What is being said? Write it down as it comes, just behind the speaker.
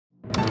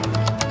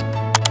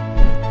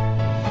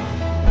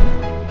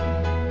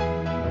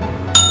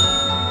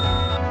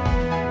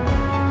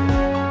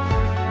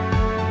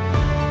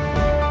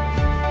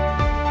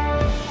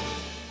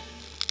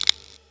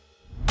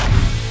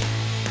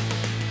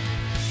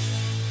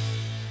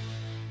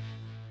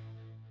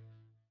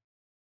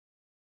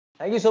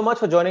Thank you so much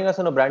for joining us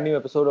on a brand new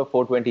episode of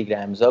 420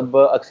 grams. अब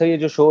अक्सर ये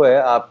जो show है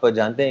आप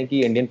जानते हैं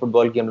कि इंडियन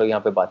फुटबॉल की हम लोग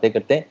यहाँ पे बातें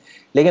करते हैं,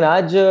 लेकिन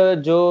आज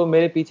जो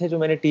मेरे पीछे जो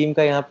मैंने टीम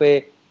का यहाँ पे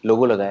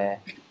लोगो लगाया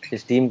है,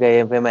 जिस टीम का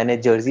यहाँ पे मैंने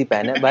जर्सी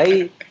पहना है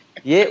भाई,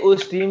 ये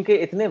उस टीम के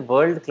इतने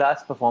वर्ल्ड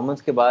क्लास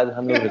परफॉर्मेंस के बाद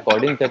हम लोग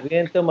रिकॉर्डिंग कर रहे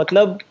हैं, तो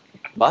मतलब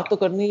बात तो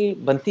करनी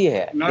बनती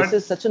है। This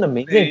is such an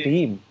amazing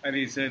team.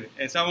 अरे सर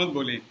ऐसा मत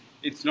बोले,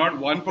 इट्स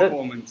नॉट वन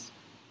परफॉर्मेंस,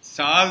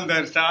 साल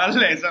दर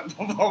साल ऐसा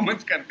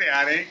परफॉर्मेंस करते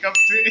आ रहे हैं कब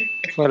से।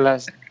 For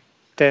last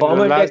 10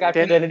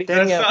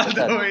 साल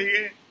तो हो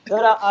गए।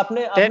 सर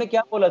आपने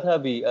क्या बोला था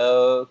अभी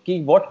कि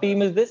what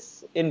team is this,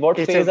 in what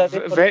phase are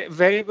they?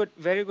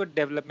 very good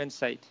development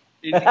side.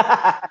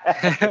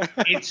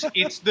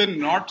 It's the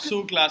not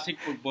so classic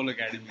football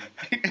academy.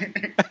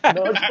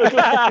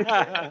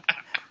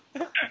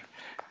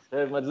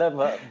 Sir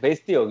मतलब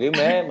बेइज्जती हो गई।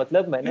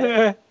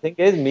 मैंने think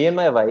is me and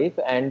my wife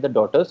and the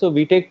daughter, so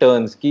we take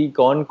turns कि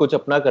कौन कुछ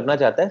अपना करना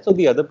चाहता है, so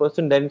the other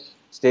person then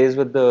stage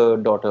with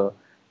the daughter.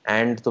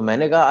 And तो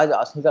मैंने कहा आज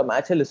आर्सेनल का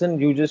मैच है, listen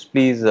you just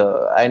please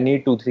I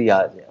need 2-3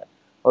 hours यार।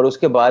 और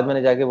उसके बाद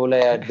मैंने जाके बोला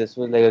यार this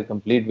was like a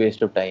complete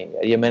waste of time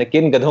यार, ये मैंने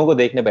किन गधों को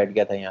देखने बैठ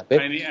गया था यहाँ पे।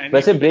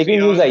 वैसे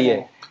ब्रेकिंग न्यूज आई है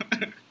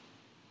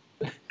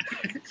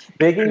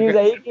ब्रेकिंग न्यूज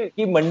आई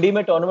कि मंडी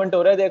में टूर्नामेंट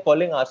हो रहा है, they are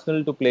calling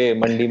Arsenal to play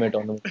मंडी में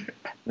टूर्नामेंट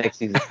नेक्स्ट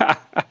सीजन।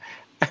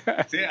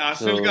 से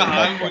आर्सेनल का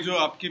हाल वो जो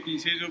आपके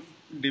पीछे जो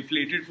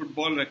डिफ्लेटेड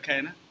फुटबॉल रखा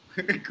है ना,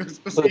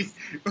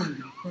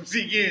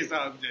 उसी के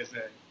हिसाब जैसा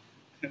है।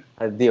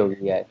 हद्दी हो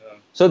गई यार।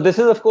 So this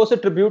is of course a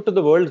tribute to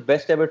the world's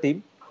best ever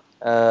team,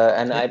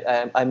 and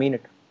I mean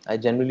it. I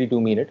genuinely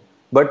do mean it.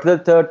 But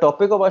the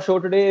topic of our show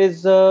today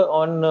is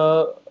on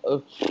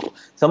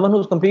someone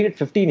who's completed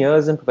 15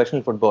 years in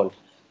professional football,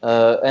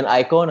 an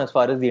icon as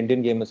far as the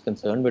Indian game is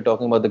concerned. We're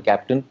talking about the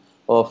captain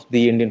of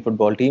the Indian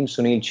football team,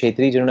 Sunil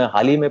Chhetri, जिन्होंने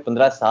हाल ही में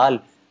 15 साल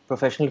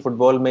professional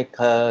football में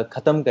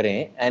खत्म करे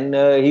हैं, and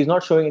he's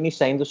not showing any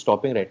signs of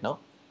stopping right now.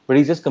 But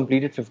he's just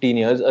completed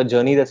 15 years, a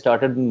journey that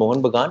started in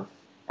Mohun Bagan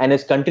and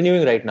is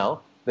continuing right now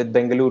with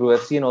Bengaluru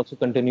FC and also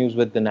continues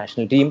with the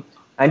national team.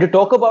 And to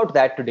talk about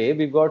that today,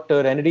 we've got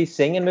Renedy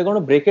Singh, and we're going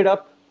to break it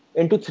up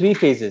into three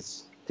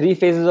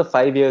phases of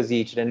 5 years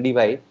each. Renedy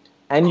bhai,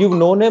 and you've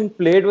known him,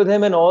 played with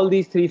him in all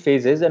these three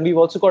phases, and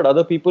we've also got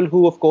other people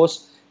who, of course,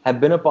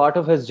 have been a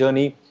part of his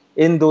journey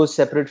in those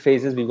separate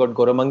phases. We've got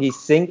Gouramangi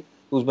Singh,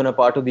 who's been a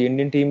part of the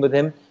Indian team with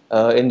him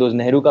in those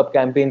Nehru Cup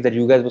campaigns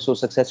that you guys were so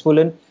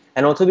successful in.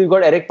 And also we've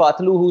got Eric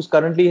Pathalu, who's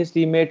currently his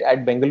teammate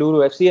at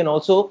Bengaluru FC, and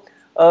also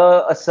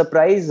a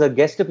surprise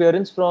guest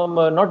appearance from,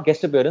 not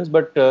guest appearance,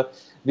 but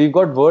we've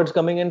got words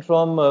coming in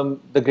from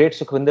the great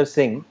Sukhwinder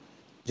Singh,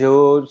 जो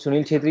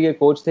सुनील छेत्री के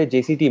coach थे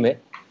JCT में,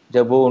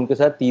 जब वो उनके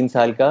साथ 3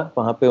 साल का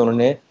वहाँ पे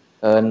उन्होंने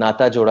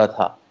नाता जोड़ा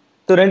था।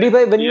 तो रेंडी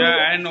भाई, when you...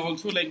 Yeah, and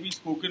also like we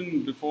spoken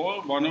before,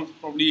 one of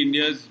probably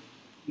India's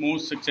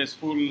most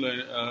successful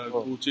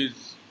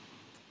coaches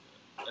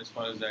as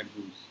far as that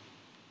goes.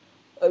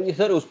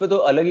 Sir उस पे तो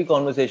अलग ही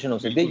कॉन्वर्सेशन हो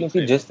सकती है,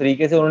 क्योंकि जिस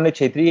तरीके से उन्होंने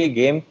छेत्री की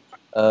गेम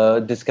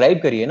डिस्क्राइब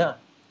करी है ना,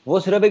 वो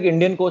सिर्फ एक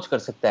इंडियन कोच कर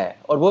सकता है,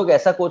 और वो एक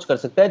ऐसा कोच कर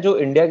सकता है जो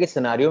इंडिया के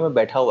सिनेरियो में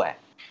बैठा हुआ है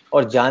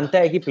और जानता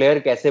है कि प्लेयर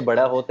कैसे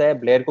बड़ा होता है,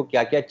 प्लेयर को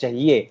क्या क्या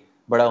चाहिए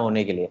बड़ा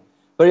होने के लिए।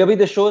 पर अभी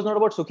the show is not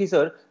about सुखी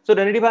सर, सो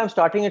रेनेडी भाई, I am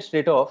starting it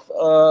straight of.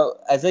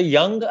 As a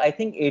young, I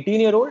think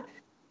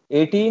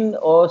 18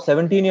 or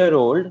 17 year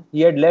old,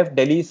 he had left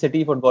Delhi City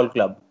Football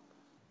Club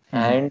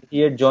and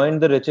he had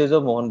joined the riches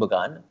of Mohun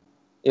Bagan.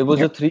 It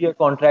was a 3-year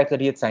contract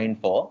that he had signed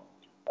for.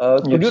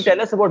 Could you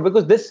tell us about,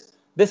 because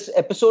this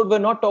episode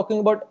we're not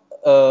talking about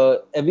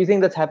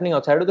everything that's happening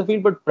outside of the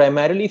field, but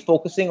primarily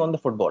focusing on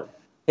the football,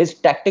 his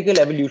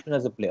tactical evolution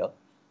as a player.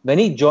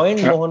 When he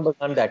joined Mohun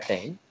Bagan that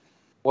time,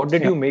 what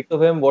did you make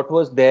of him? What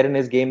was there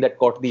in his game that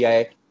caught the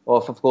eye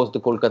of course,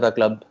 the Kolkata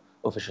club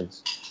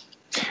officials?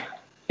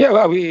 Yeah,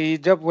 well,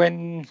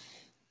 when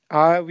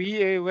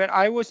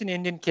I was in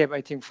Indian camp,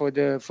 I think for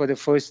the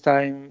first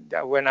time,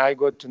 when I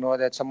got to know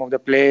that some of the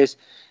players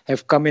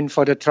have come in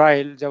for the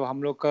trial, जब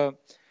हम लोग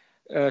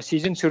का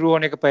season शुरू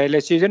होने के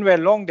पहले, season were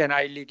long than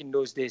I League in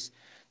those days.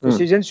 तो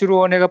season शुरू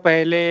होने के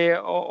पहले,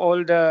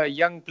 all the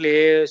young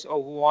players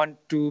who want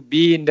to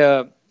be in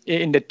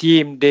the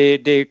team,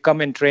 they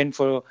come and train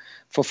for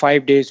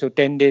 5 days or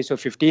 10 days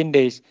or 15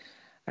 days.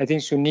 I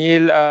think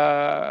Sunil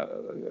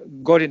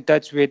got in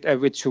touch with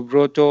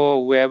Subroto,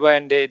 whoever,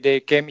 and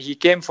he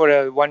came for a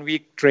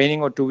 1-week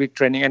training or 2-week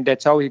training, and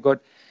that's how he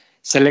got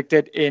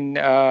selected in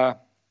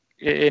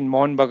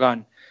Mohun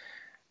Bagan.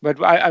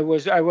 But I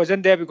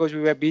wasn't there because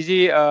we were busy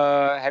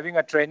having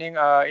a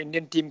training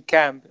Indian team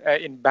camp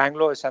in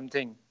Bangalore or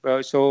something.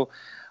 So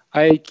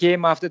I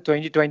came after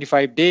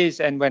 20-25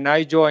 days, and when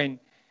I joined,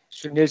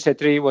 Sunil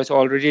Chhetri was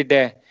already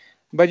there.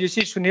 But you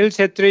see, Sunil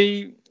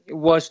Chhetri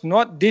was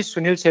not this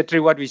Sunil Chhetri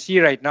what we see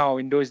right now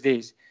in those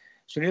days.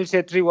 Sunil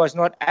Chhetri was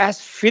not as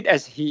fit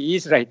as he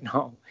is right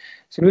now.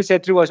 Sunil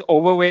Chhetri was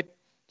overweight.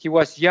 He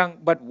was young.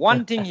 But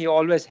one thing he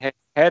always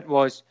had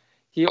was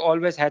he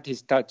always had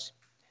his touch.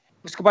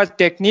 उसके पास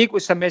technique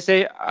उस समय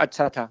से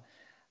अच्छा था.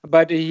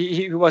 But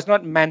he was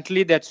not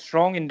mentally that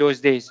strong in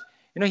those days.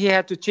 he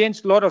had to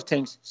change a lot of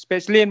things,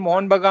 especially in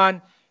Mohun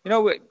Bagan.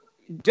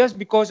 Just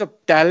because of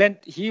talent,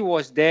 he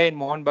was there in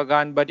Mohun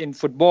Bagan. But in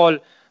football,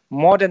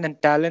 more than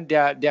talent,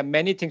 there are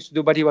many things to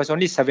do. But he was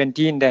only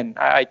 17 then.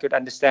 I could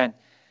understand.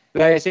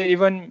 Like I said,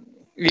 even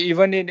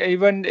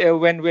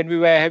when we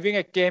were having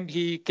a camp,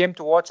 he came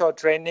to watch our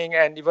training,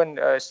 and even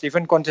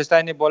Stephen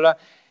Contesta ne bola,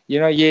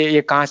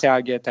 ye kahan se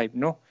aa gaya type,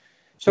 no.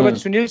 So, but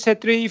Sunil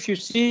Chhetri, if you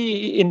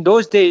see in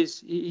those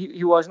days,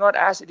 he was not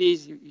as it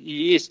is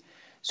he is.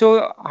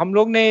 So, हम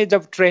लोग ने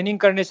जब training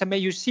करने समय,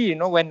 you see,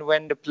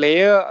 when the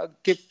player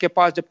के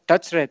पास जब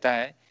touch रहता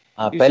है,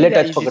 पहले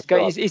touch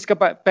पकड़ते इसका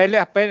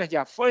पहले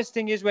yeah, first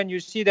thing is when you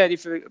see that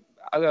if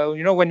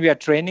when we are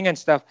training and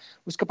stuff,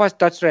 उसके पास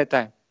touch रहता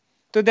है,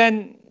 so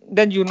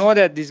then you know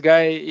that this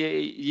guy,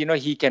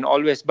 he can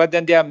always. But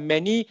then there are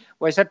many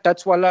वैसा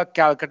touch वाला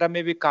कलकत्ता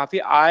में भी काफी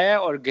आया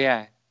और गया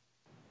है.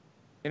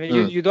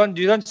 You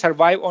don't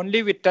survive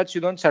only with touch.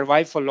 You don't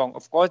survive for long.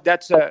 Of course,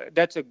 that's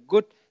a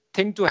good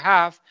thing to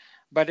have.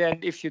 But then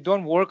if you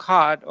don't work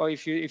hard, or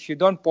if you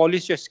don't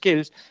polish your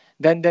skills,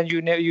 then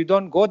you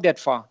don't go that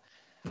far.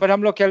 But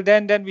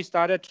then we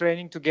started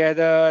training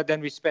together. Then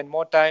we spent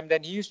more time.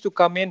 Then he used to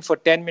come in for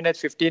 10 minutes,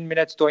 15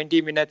 minutes,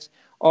 20 minutes,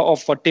 or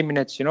 40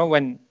 minutes.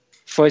 When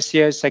first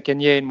year,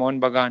 second year in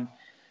Mohun Bagan.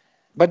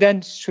 But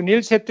then Sunil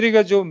Chhetri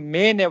ka jo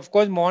main, of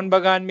course, Mohun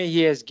Bagan mein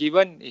he has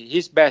given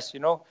his best.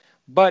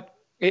 But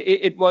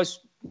it was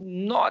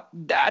not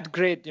that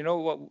great,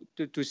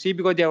 to see,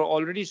 because there were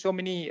already so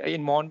many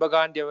in Mohun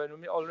Bagan. There were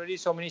already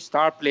so many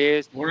star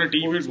players. What a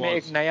team it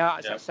was.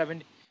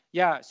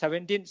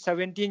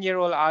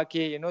 17-year-old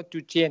aake,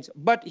 to change.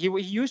 But he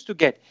used to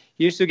get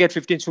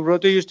 15.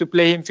 Subroto used to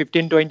play him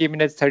 15, 20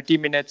 minutes, 30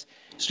 minutes.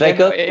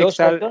 Striker? No,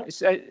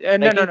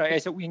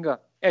 as a winger.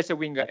 Left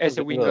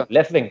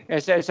wing.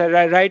 As a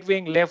right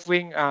wing, left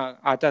wing,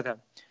 aata tha.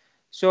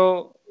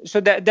 So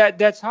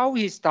that's how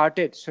he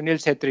started, Sunil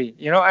Chhetri,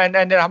 and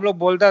then हम लोग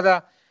बोलता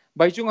था,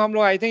 Baichung हम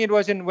लोग, I think it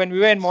was when we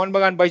were in Mohun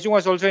Bagan, Baichung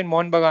was also in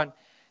Mohun Bagan,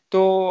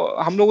 तो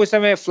हम लोग उस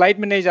समय flight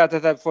में नहीं जाता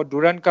था for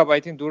Durand Cup. I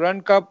think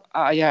Durand Cup,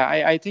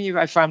 I think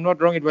if I'm not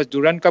wrong, it was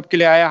Durand Cup के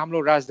लिए आया, हम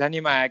लोग राजधानी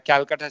में आया,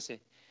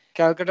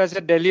 कलकत्ता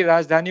से दिल्ली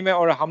राजधानी में,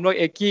 और हम लोग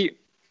एक ही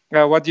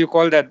what do you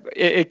call that,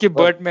 एक ही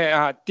bird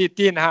में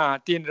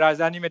तीन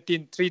राजधानी में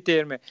 3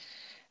 tier में,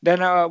 then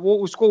वो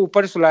उसको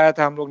ऊपर सुलाया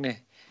था हम लोग ने.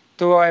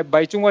 तो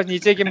बाइचुंग was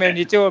नीचे के मैं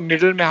नीचे, और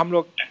मिडिल में हम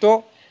लोग,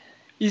 तो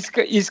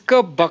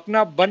इसका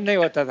बकना बंद नहीं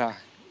होता था,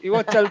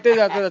 वो चलते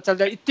जाता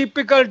था.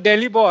 Typical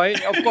Delhi boy,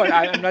 of course.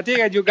 I am nothing.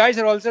 You guys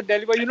are also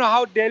Delhi boy. You know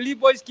how Delhi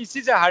boys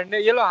किसी से हारने,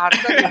 ये लोग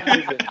हारता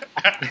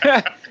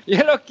नहीं,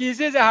 ये लोग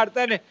किसी से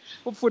हारता नहीं.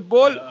 वो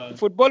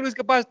फुटबॉल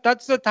उसके पास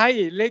टच तो था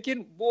ही,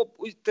 लेकिन वो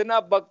इतना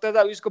बकता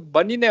था, उसको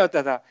बन ही नहीं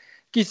होता था,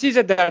 किसी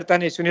से डरता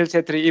नहीं. सुनील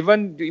छेत्री,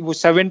 इवन वो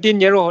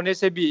 17 ईयर होने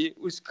से भी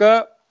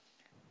उसका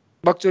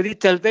बकचोदी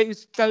चलता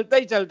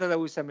ही था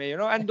उस समय,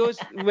 and those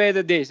were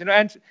the days, and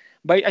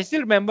I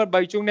still remember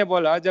Bhaichung ने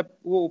बोला जब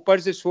वो ऊपर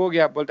से सो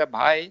गया, बोलता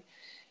भाई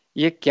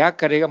ये क्या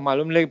करेगा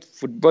मालूम नहीं,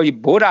 फुटबॉल ये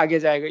बहुत आगे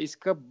जाएगा,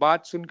 इसका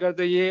बात सुनकर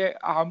तो ये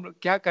हम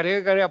क्या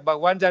करेगा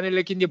भगवान जाने,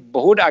 लेकिन ये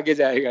बहुत आगे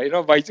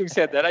जाएगा, Bhaichung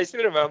said that. I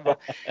still remember.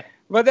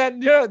 But then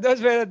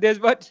those were the days.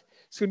 But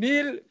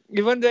Sunil,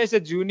 even though as a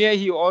junior,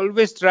 he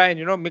always try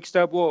and mixed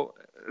up वो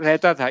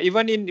रहता था,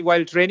 even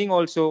while training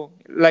also,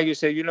 like you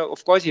said,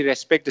 of course he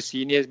respect the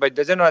seniors, but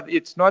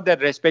it's not that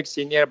respect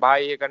senior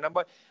भाई ये करना,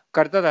 but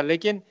करता था,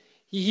 लेकिन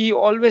he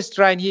always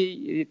try and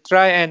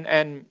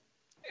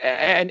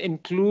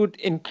include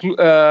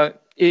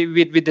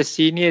with the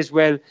seniors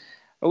well.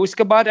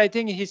 उसके बाद I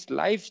think his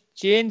life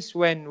changed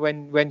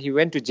when he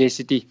went to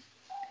JCT.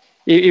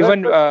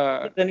 Even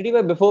Renedy,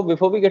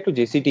 before we get to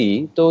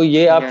JCT, तो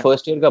ये आप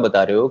फर्स्ट ईयर का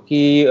बता रहे हो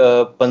कि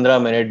 15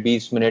 मिनट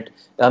 20 मिनट,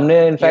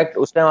 हमने इनफैक्ट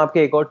उस टाइम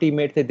आपके एक और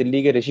टीममेट थे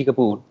दिल्ली के, Rishi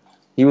Kapoor,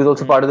 he was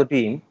also part of the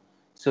team,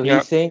 so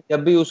he's saying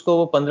जब भी उसको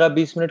वो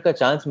 15-20 मिनट का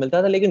चांस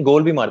मिलता था, लेकिन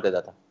गोल भी मार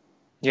देता था.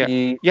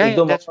 एक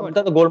दो मौका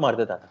मिलता तो गोल मार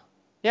देता था.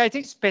 I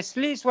think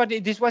especially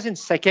this was in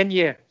second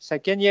year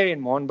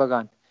in Mohun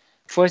Bagan.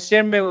 First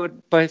year में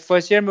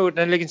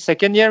उतना, लेकिन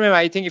second year में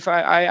I think if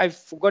I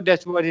forgot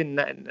that was in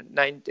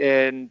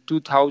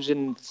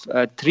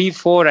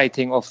 2003-04 I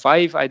think, or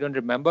 5, I don't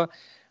remember,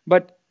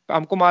 but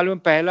हमको मालूम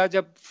पहला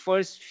जब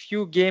first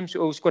few games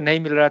उसको नहीं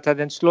मिल रहा था,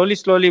 then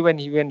slowly when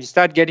he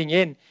started getting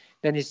in,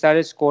 then he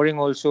started scoring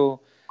also.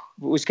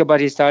 उसके बाद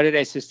he started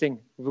assisting,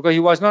 because he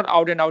was not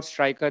out and out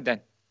striker then.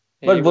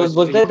 But was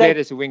there that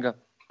as a winger?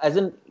 As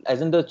in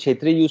the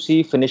Chhetri you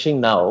see finishing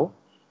now,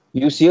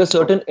 you see a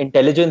certain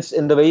intelligence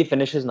in the way he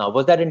finishes now.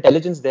 Was that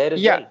intelligence there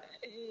as well?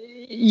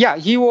 Yeah,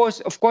 he was,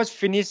 of course,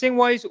 finishing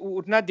wise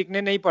उतना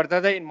दिखने नहीं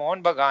पड़ता था in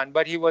Mohun Bagan,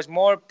 but he was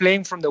more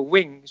playing from the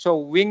wing. So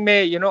wing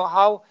में,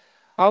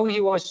 how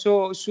he was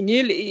so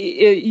Sunil,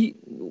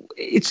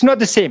 it's not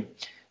the same.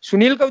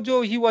 Sunil का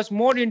जो he was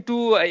more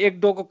into एक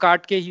दो को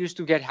काट के, he used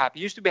to get happy.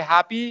 He used to be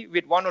happy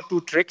with 1 or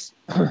 2 tricks.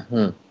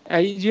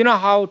 You know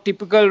how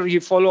typical he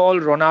follow all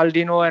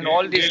Ronaldinho and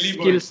all these Delhi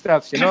skill boys.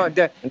 stuffs. You know,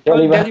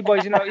 all Delhi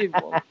boys. You know,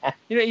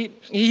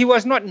 he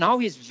was not. Now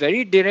he's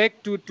very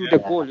direct to the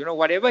goal. You know,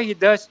 whatever he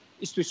does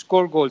is to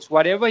score goals.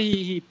 Whatever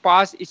he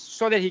pass is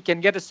so that he can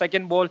get a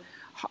second ball.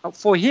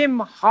 For him,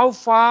 how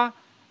far,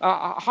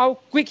 how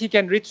quick he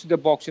can reach the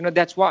box. You know,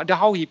 that's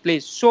how he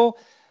plays. So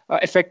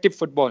effective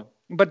football.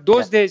 But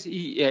those days,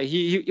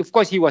 he of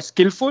course he was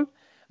skillful,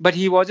 but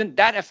he wasn't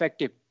that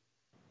effective.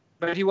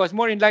 But he was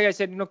more in, like I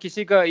said,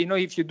 kisi ka,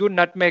 if you do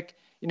nutmeg,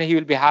 he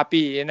will be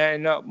happy.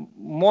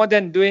 More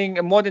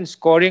than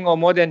scoring or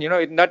more than,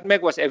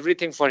 nutmeg was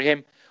everything for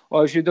him.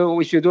 Or if you do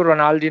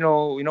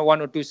Ronaldinho,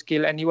 one or two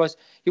skill, and he was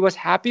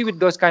happy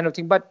with those kind of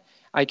things. But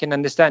I can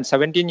understand,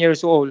 17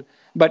 years old.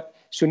 But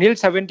Sunil,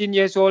 17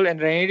 years old, and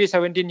Renedy,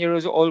 17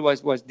 years old,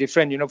 was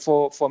different.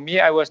 For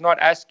me, I was not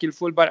as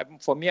skillful, but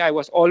for me, I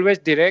was always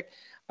direct.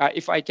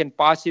 If I can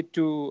pass it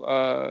to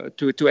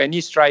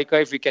any striker,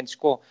 if we can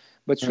score.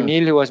 But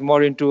Sunil, he was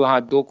more into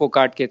do ko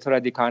kaat ke thoda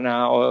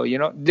dikhana, or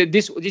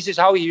this is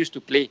how he used to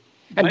play,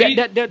 and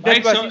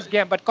that was his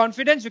game. But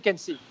confidence, you can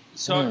see.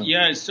 So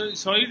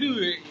sorry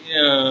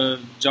to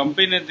jump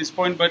in at this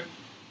point, but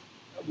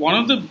one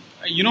of the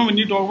when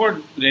you talk about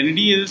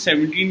Renedy is a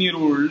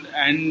 17-year-old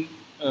and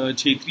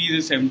Chhetri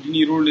is a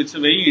 17-year-old, it's a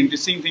very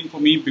interesting thing for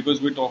me because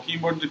we're talking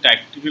about the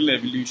tactical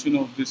evolution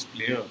of this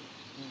player.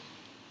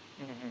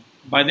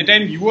 By the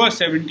time you are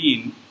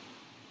 17.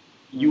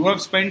 You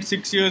have spent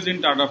 6 years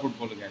in Tata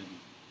Football Academy.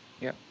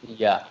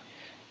 Yeah.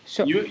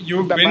 So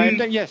you've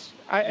been yes.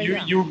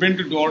 You've been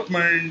to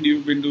Dortmund.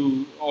 You've been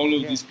to all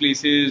of these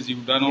places.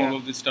 You've done all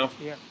of this stuff.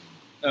 Yeah.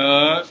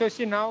 So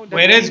see now.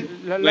 Whereas, go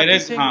on.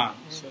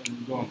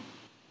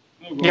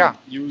 No, go on.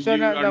 So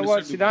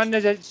what Siddhanth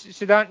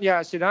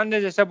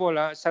has just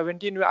bola.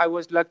 17. I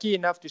was lucky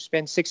enough to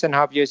spend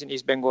 6.5 years in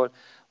East Bengal,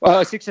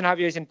 6.5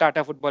 years in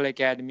Tata Football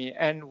Academy,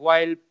 and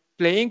while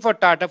playing for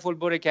Tata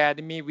Football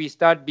Academy, we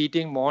start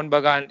beating Mohun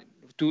Bagan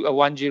to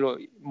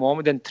 1-0,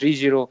 more than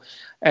 3-0,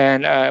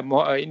 and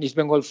in East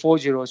Bengal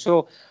 4-0.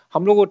 So,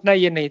 हम लोग उतना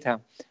ये नहीं था.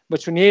 But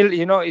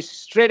Sunil, is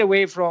straight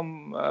away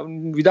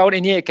from without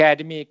any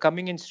academy,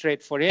 coming in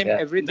straight for him.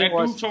 Everything that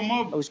was. From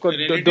a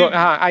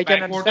I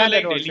can understand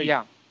that also.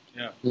 Delhi.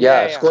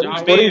 Yeah.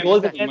 Scoring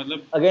goals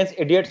against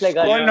idiots like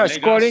us.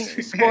 Scoring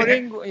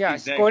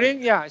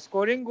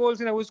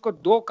goals. उसको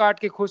दो काट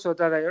के खुश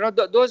होता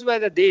था. Those were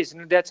the days.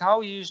 That's how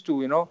he used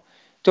to.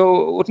 So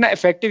utna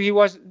effective he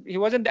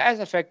wasn't as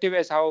effective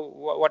as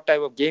what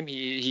type of game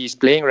he is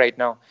playing right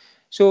now.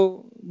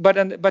 So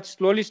but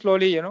slowly,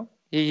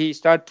 he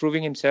started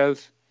proving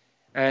himself,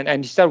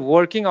 and he started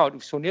working out.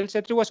 Sunil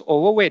Chhetri was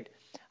overweight.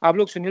 आप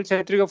लोग Sunil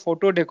Chhetri का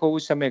photo देखो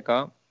उस समय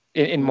का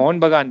in Mohun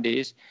Bagan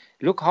days.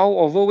 Look how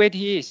overweight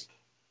he is.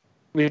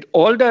 With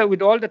all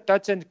the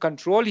touch and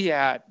control he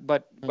had,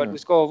 but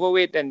was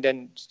overweight, and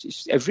then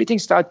everything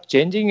started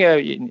changing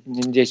in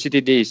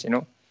JCT days.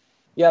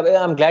 Yeah,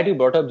 I'm glad you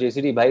brought up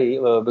JCT, bhai,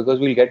 because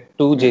we'll get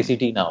to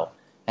JCT now,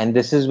 and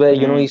this is where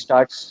he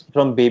starts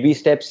from baby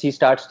steps. He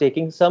starts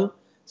taking some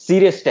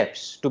serious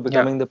steps to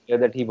becoming the player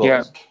that he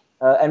was.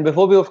 And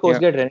before we, of course,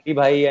 get Renedy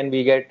bhai and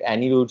we get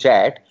Aney to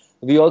chat,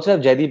 we also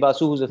have Jaydeep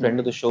Basu, who's a friend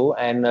of the show,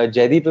 and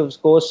Jaydeep,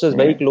 of course, is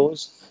very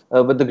close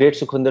with the great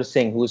Sukhwinder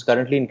Singh, who is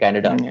currently in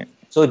Canada.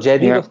 So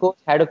Jaydeep, of course,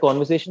 had a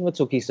conversation with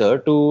Sukhi sir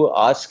to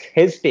ask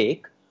his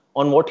take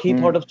on what he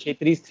thought of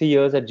Chhetri's 3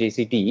 years at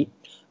JCT.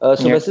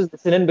 So let's just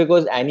listen in,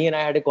 because Aney and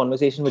I had a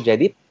conversation with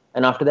Jaydeep,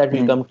 and after that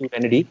we'll come to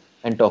Renedy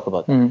and talk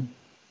about that.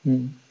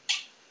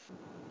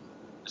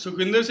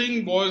 Sukhwinder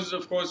Singh was,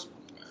 of course,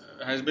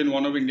 has been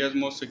one of India's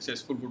most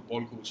successful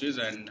football coaches,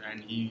 and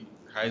he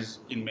has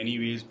in many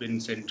ways been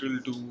central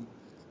to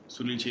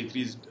Sunil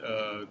Chhetri's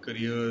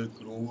career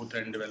growth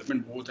and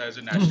development, both as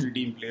a national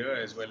team player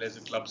as well as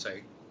a club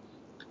side.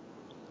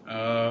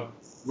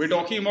 We're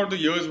talking about the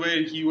years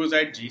where he was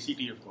at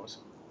JCT, of course.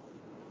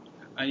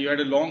 And you had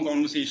a long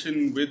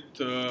conversation with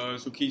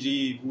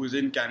Sukhiji, who is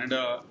in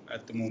Canada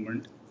at the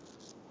moment.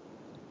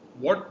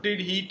 What did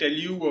he tell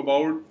you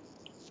about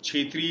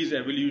Chhetri's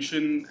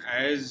evolution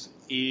as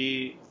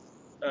a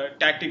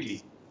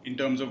tactically, in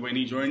terms of when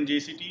he joined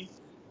JCT,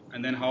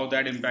 and then how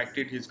that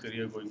impacted his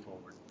career going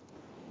forward?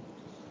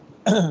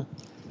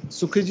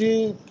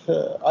 Sukhiji,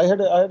 I had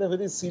a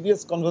very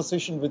serious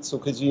conversation with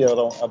Sukhiji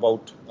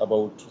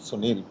about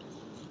Sunil,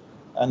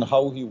 and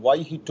why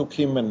he took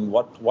him, and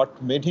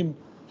what made him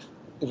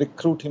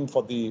recruit him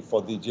for the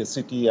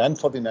JCT and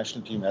for the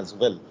national team as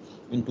well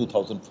in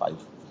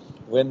 2005.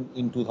 When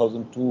in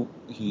 2002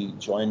 he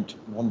joined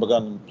Mohun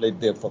Bagan and played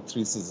there for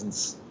 3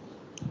 seasons,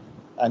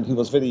 and he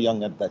was very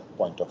young at that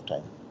point of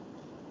time.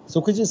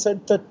 Sukhiji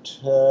said that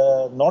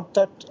not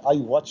that I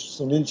watched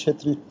Sunil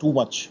Chhetri too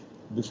much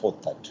before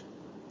that,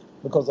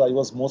 because I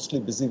was mostly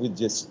busy with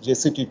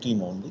JCT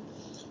team only.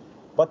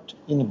 But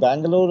in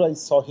Bangalore, I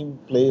saw him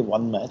play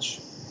one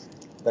match.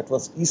 That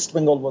was East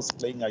Bengal was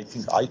playing, I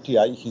think,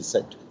 ITI, he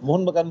said.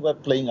 Mohun Bagan were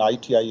playing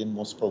ITI in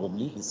most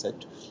probably, he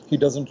said. He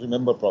doesn't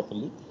remember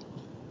properly.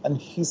 And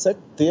he said,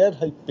 there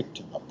I picked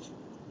him up.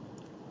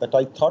 That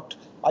I thought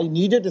I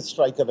needed a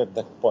striker at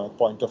that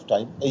point of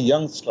time, a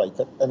young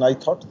striker, and I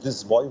thought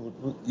this boy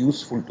would be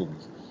useful to me.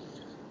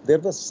 There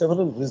were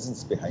several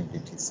reasons behind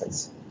it, he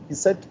says. He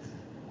said,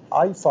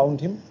 I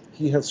found him,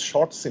 he has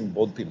shots in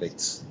both the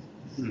legs.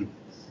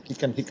 He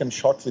can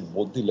shot with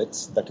both the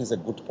legs. That is a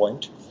good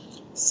point.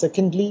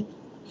 Secondly,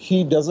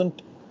 he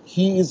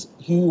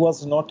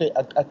was not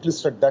at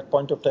least at that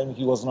point of time,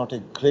 he was not a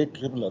great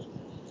dribbler,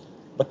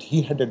 but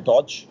he had a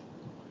dodge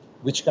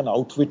which can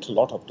outwit a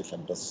lot of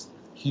defenders.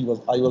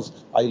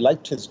 I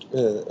liked his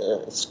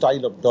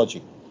style of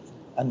dodging.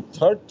 And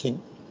third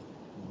thing,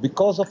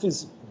 because of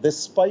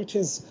despite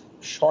his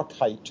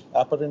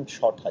apparent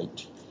short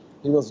height,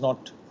 he was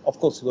not, of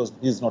course,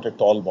 he is not a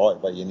tall boy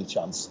by any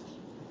chance.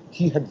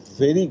 He had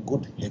very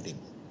good heading.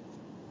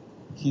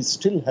 He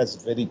still has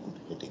very good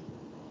heading.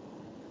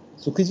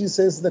 Sukhiji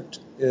says that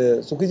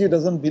Sukhiji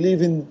doesn't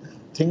believe in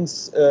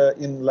things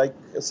in like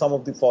some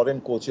of the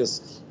foreign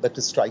coaches that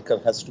a striker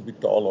has to be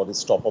tall or a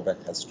stopper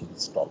back has to be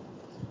tall.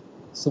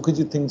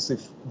 Sukhiji thinks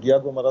if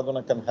Diego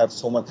Maradona can have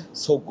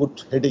so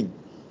good heading,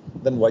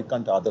 then why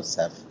can't others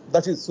have?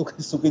 That is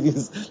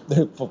Sukhiji's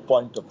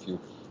point of view.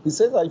 He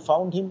says, I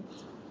found him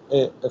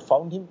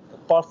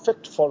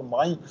perfect for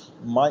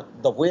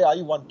the way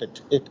I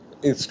wanted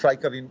a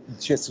striker in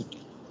JCT.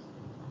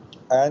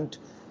 And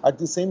at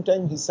the same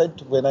time, he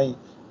said,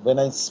 when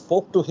I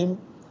spoke to him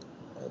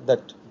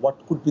that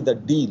what could be the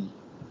deal,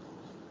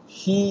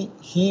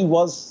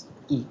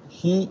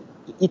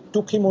 it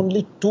took him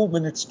only 2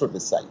 minutes to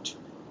decide.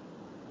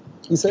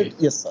 He said,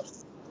 yes,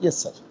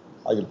 sir,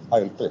 I will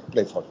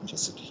play for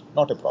JCT,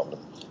 not a problem.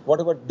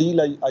 Whatever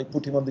deal I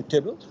put him on the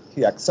table,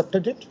 he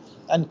accepted it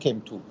and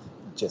came to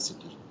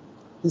JCT.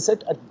 He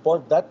said at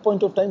that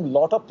point of time,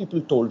 lots of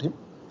people told him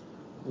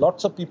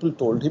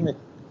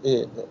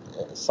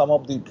some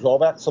of the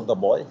drawbacks of the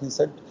boy. He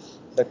said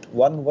that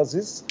one was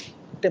his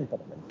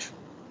temperament.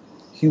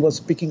 He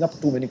was picking up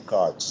too many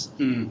cards,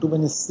 too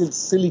many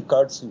silly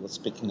cards he was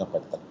picking up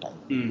at that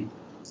time.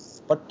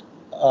 But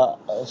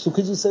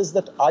Sukhiji says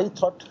that I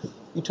thought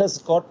it has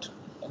got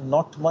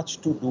not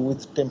much to do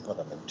with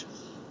temperament.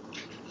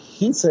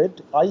 He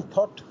said, I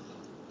thought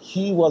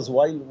he was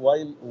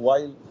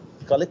while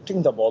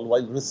collecting the ball,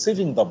 while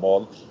receiving the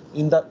ball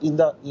in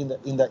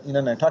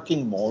an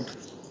attacking mode,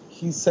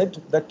 he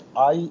said that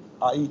I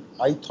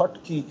thought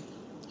he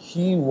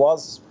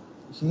was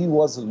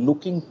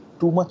looking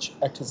too much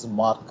at his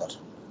marker,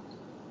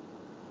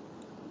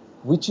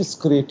 which is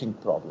creating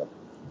problem.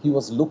 He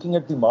was looking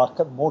at the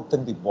marker more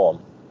than the ball.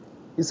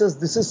 He says,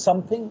 this is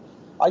something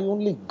I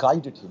only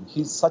guided him.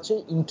 He's such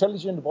an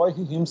intelligent boy,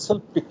 he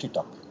himself picked it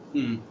up.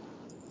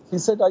 He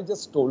said, I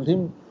just told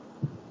him,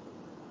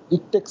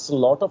 it takes a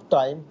lot of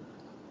time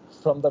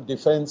from the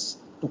defense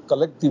to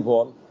collect the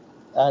ball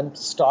and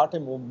start a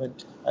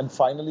movement, and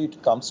finally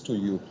it comes to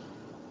you.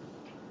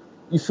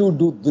 If you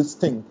do this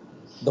thing,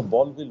 the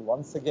ball will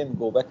once again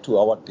go back to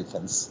our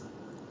defense.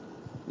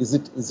 Is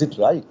it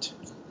right?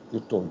 You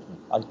told me.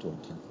 I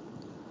told him.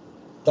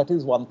 That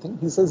is one thing.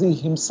 He says he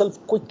himself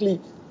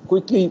quickly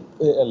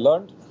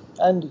learned,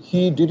 and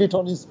he did it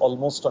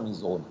almost on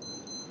his own.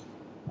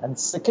 And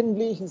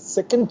secondly, his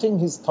second thing,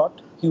 his thought,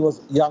 he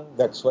was young,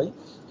 that's why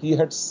he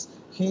had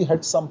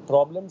some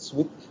problems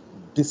with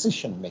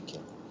decision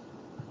making.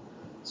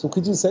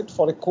 Sukhiji said,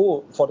 for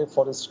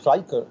a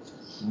striker,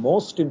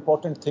 most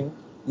important thing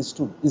is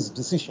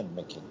decision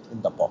making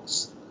in the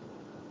box.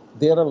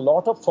 There are a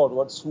lot of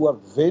forwards who are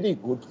very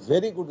good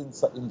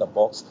in the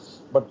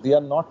box, but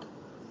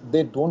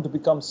they don't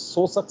become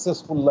so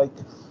successful like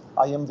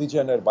I am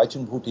Vijayan or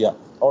Baichung Bhutia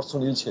or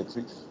Sunil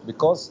Chhetri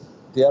because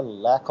their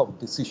lack of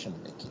decision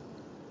making.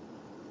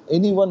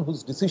 Anyone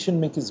whose decision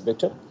making is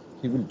better,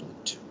 he will do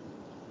it.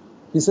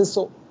 He says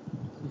so.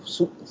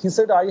 He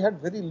said, I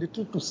had very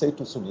little to say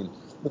to Sunil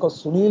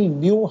because Sunil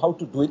knew how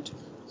to do it.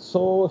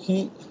 So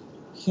he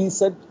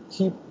said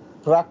he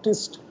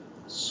practiced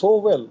so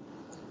well.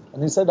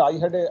 And he said, I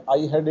had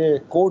a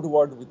code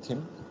word with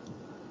him.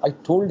 I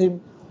told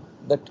him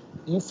that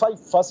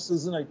first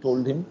season I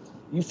told him,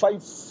 if I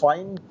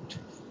find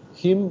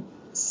him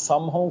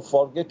somehow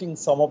forgetting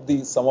some of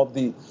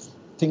the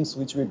things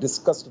which we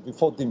discussed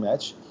before the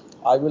match,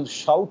 I will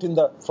shout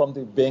from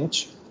the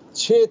bench,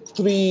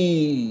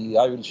 Chhetri,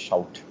 I will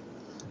shout.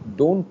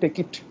 Don't take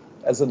it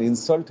as an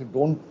insult.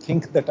 Don't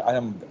think that I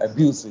am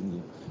abusing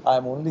you. I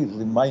am only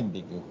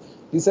reminding you.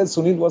 He said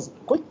Sunil was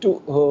quick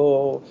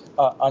to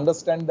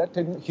understand that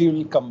and he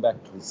will come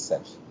back to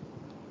himself.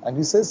 And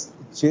he says,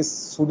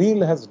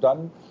 Sunil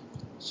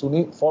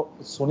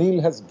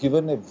has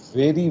given a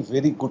very,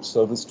 very good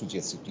service to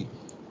JCT.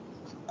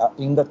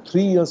 In the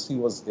 3 years he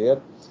was there,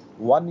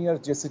 1 year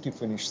JCT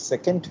finished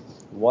second,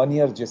 1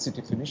 year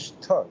JCT finished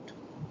third.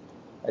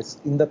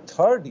 In the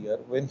third year,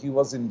 when he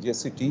was in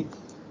JCT,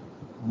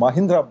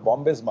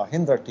 Bombay's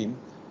Mahindra team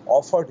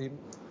offered him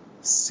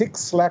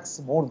 6 lakhs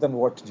more than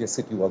what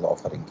JCT was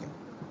offering him.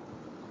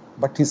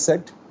 But he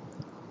said,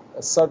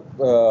 sir,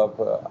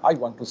 I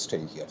want to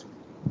stay here.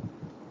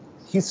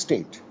 He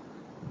stayed.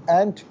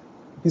 And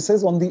he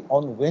says when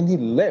he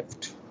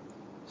left,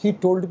 he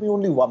told me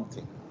only one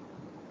thing.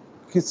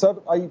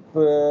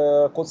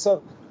 Coach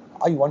sir,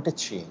 I want a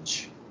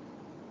change.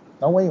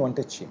 Now I want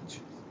a change.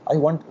 I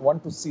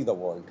want to see the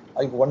world.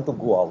 I want to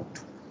go out.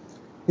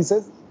 He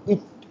says,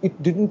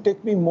 it didn't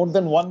take me more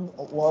than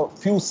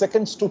few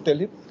seconds to tell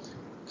him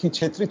कि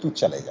छेत्री तू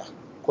चलेगा,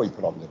 कोई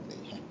problem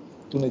नहीं है,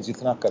 तूने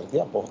जितना कर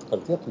दिया बहुत कर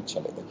दिया, तू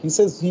चलेगा. He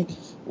says he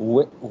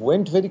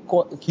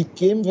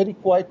came very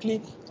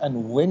quietly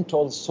and went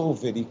also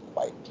very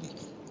quietly.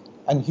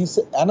 And he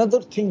said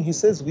another thing he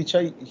says,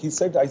 he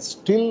said I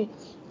still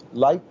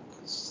like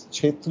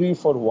Chhetri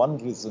for one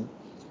reason.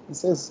 He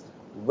says,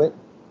 when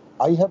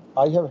I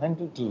have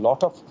handled a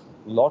lot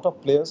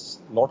of players,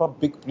 lot of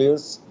big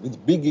players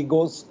with big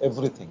egos,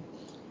 everything.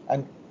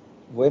 And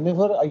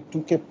whenever I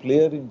took a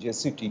player in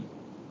JCT,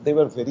 they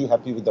were very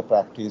happy with the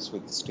practice,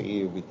 with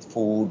stay, with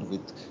food,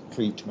 with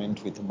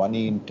treatment, with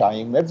money in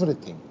time,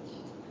 everything.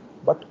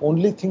 But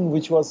only thing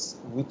which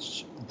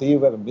they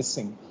were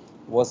missing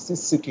was the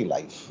city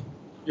life.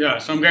 Yeah,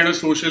 some kind of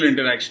social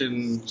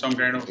interaction, some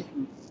kind of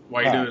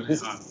wider.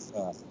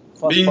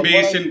 Being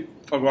based in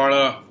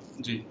Fagwara,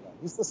 ji.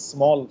 It's a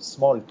small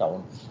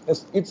town.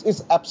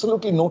 It's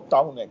absolutely no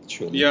town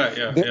actually.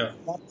 Yeah.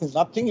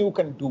 Nothing you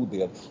can do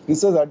there. He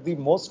says at the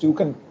most you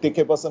can take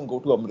a bus and go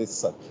to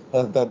Amritsar.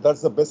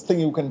 That's the best thing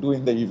you can do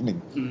in the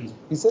evening.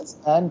 He says,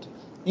 and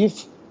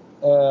if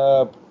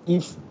I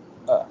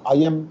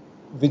am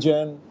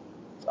Vijayan,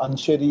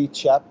 Ansheri,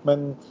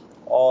 Chapman,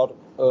 or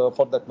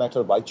for that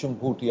matter Baichung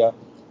Bhutia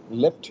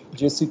left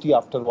JCT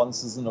after one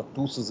season or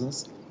two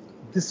seasons,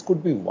 this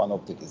could be one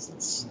of the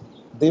reasons.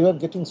 They were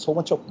getting so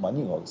much of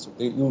money also.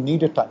 You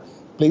need a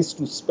place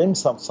to spend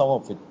some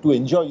of it, to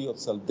enjoy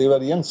yourself. They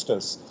were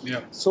youngsters. Yeah.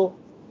 So,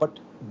 but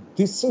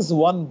this is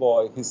one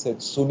boy, he said,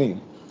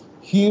 Sunil.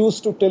 He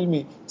used to tell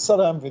me,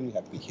 sir, I am very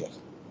happy here.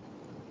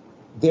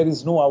 There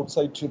is no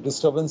outside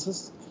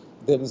disturbances.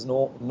 There is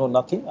no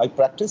nothing. I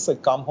practice, I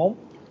come home,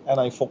 and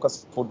I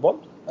focus on football.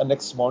 And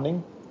next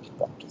morning, I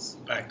practice.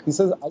 Back. He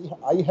says,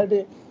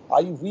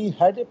 we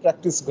had a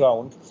practice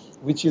ground,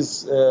 which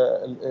is,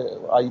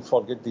 I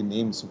forget the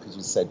name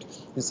Sukhiji said.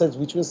 He said,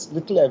 which was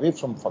little away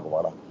from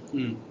Fagwara.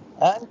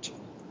 And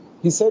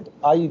he said,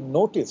 I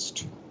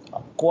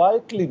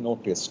quietly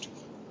noticed,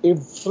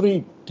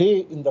 every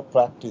day in the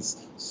practice,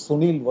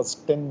 Sunil was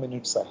 10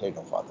 minutes ahead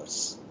of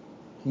others.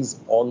 He's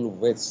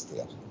always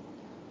there.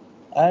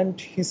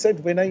 And he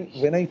said, when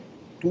I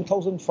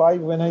 2005,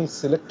 when I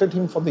selected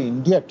him for the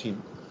India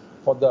team,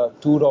 for the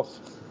tour of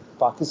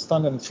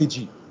Pakistan and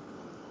Fiji,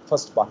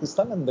 first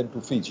Pakistan and then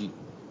to Fiji.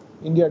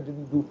 India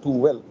didn't do too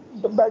well.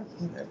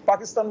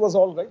 Pakistan was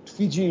all right.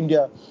 Fiji,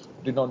 India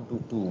did not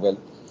do too well.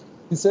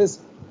 He says,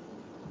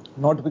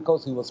 not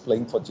because he was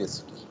playing for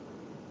JCT.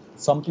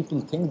 Some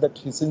people think that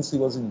since he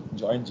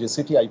joined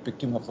JCT, I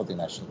picked him up for the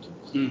national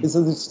team. He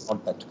says it's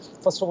not that.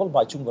 First of all,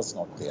 Baichung was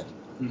not there.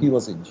 He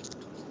was injured.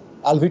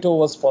 Alvito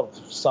was, for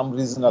some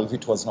reason,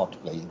 was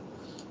not playing.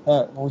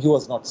 He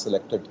was not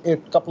selected. A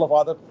couple of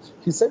other,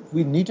 he said,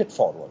 we needed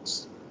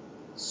forwards.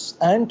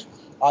 And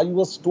I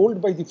was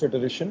told by the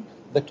federation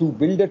that to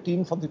build a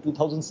team for the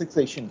 2006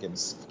 Asian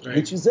Games,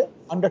 which is a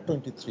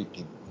under-23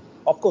 team.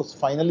 Of course,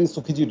 finally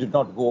Sukhiji did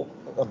not go.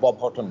 Bob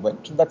Horton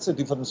went. That's a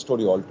different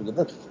story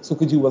altogether.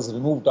 Sukhiji was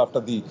removed after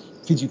the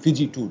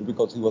Fiji tour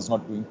because he was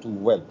not doing too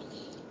well.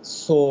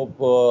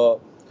 So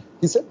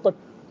he said,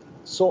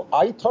 so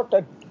I thought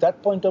at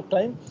that point of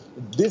time,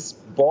 this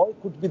boy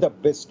could be the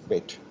best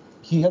bet.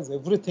 He has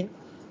everything,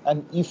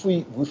 and if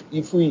we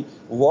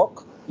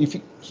work,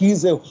 he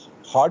is a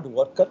hard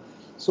worker.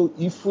 So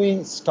if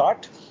we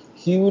start,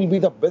 he will be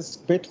the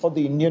best bet for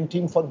the Indian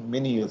team for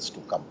many years to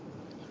come.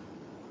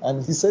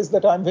 And he says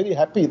that I'm very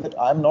happy that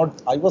I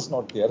was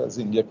not there as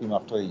India team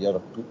after a year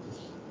or two,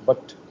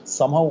 but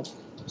somehow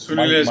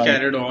Sunil has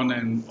carried on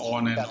and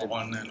on and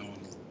on and on.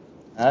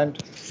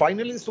 And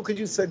finally,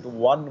 Sukhiji said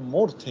one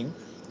more thing,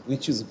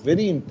 which is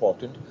very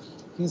important.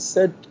 He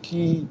said,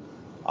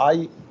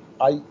 I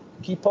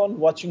keep on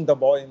watching the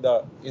boy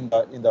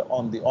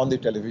on the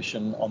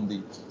television,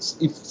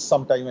 if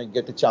sometime I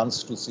get a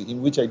chance to see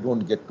him, which I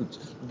don't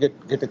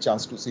get a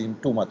chance to see him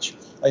too much.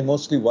 I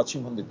mostly watch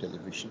him on the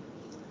television.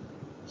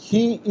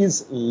 He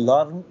is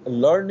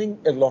learning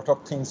a lot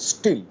of things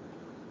still.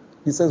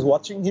 He says,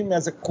 watching him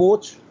as a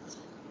coach,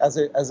 as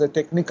a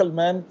technical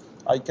man,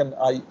 I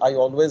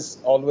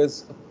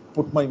always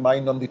put my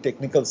mind on the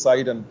technical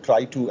side and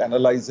try to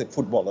analyze a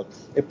footballer,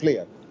 a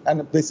player,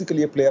 and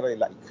basically a player I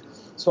like.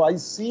 So I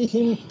see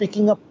him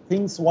picking up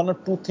things, one or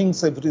two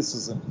things every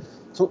season.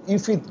 So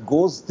if it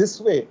goes this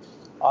way,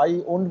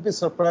 I won't be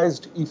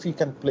surprised if he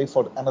can play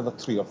for another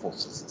 3 or 4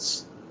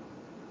 seasons.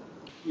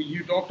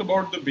 You talked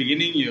about the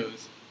beginning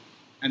years,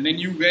 and then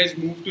you guys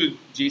moved to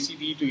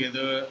JCT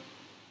together.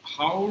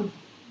 How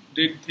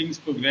did things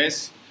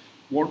progress?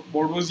 What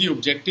was the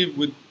objective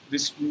with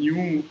this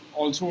new,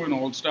 also an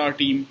all-star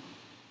team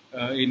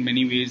in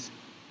many ways,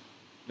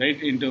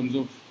 right? In terms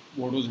of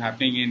what was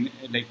happening in,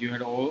 like, you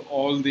had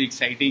all the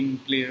exciting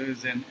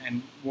players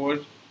and were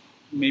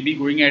maybe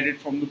going at it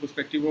from the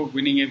perspective of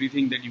winning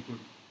everything that you could.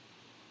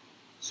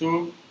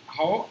 So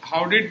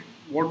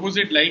what was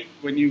it like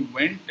when you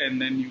went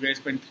and then you guys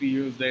spent 3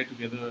 years there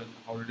together?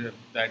 How did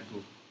that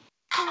go?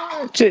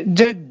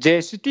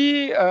 JCT,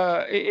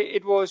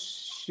 it was,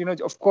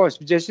 of course,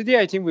 JCT,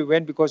 I think we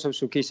went because of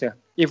Sukhi sir.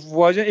 If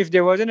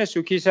there wasn't a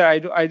Sukhi sir,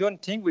 I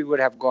don't think we would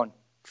have gone,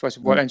 first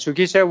of all. And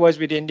Sukhi sir was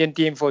with the Indian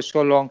team for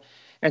so long.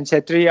 And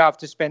Chhetri,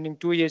 after spending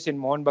 2 years in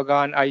Mohun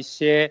Bagan, I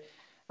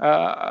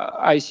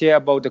share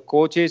about the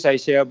coaches, I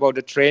share about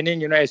the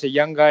training. As a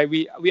young guy,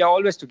 we are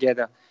always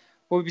together.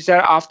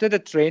 After the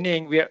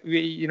training, we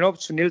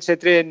Sunil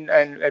Chhetri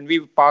and we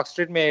Park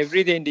Street may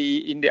every day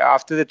in the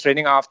after the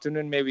training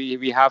afternoon, maybe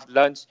we have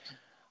lunch,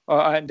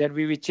 and then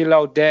we chill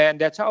out there, and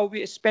that's how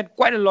we spent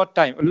quite a lot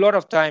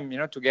of time,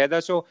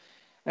 together. So,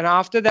 and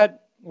after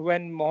that,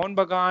 when Mohun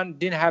Bagan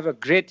didn't have a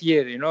great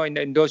year,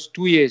 in those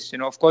 2 years,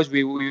 of course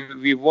we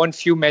won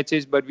few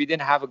matches, but we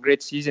didn't have a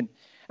great season.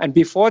 And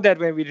before that,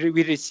 when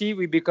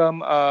we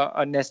become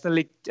a National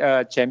League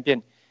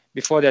champion.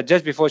 Before that,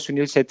 just before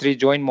Sunil Chhetri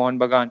joined Mohun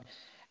Bagan,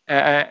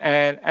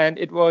 and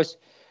it was,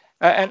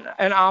 and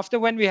after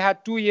when we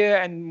had 2 years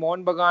and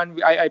Mohun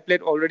Bagan, I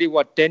played already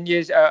 9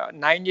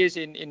 years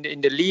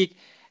in the league,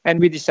 and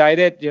we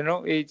decided,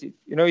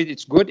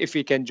 it's good if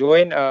we can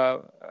join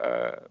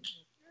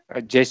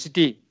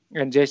JCT,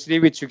 and JCT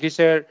with Sukhi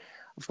sir.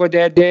 Of course,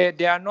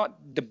 they are not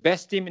the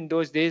best team in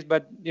those days,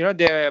 but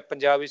there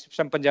are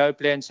some Punjabi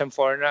players and some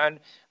foreigner,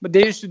 but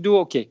they used to do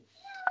okay.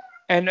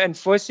 And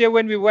first year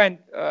when we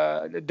went,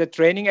 the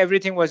training,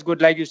 everything was good.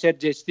 Like you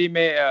said, JST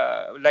mein,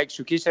 like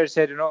Sukhi sir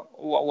said,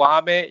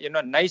 wahan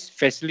mein, nice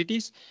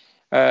facilities.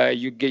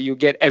 You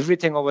get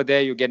everything over there.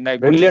 You get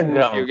brilliant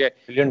ground.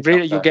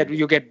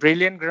 You get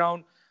brilliant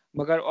ground.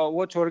 Magar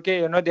wo chhod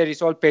ke, there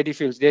is all paddy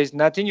fields. There is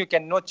nothing. You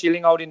cannot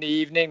chilling out in the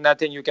evening.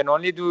 Nothing. You can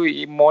only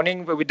do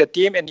morning with the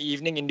team and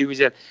evening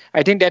individual.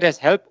 I think that has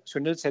helped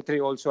Sunil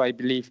Chhetri also, I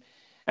believe.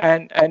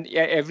 And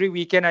every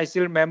weekend, I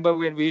still remember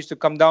when we used to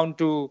come down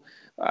to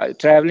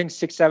traveling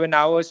 6-7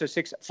 hours or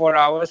 4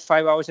 hours,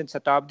 5 hours in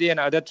Shatabdi, and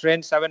other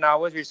trains 7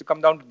 hours. We used to come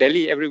down to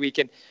Delhi every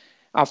weekend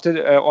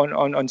after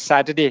on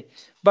Saturday.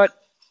 But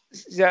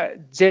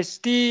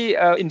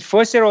JST in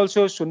first year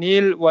also,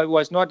 Sunil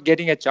was not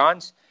getting a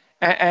chance,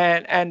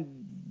 and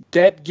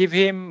that give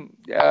him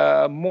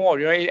more.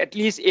 At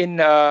least in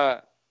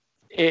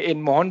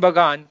Mohun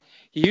Bagan,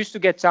 he used to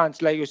get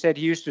chance. Like you said,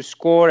 he used to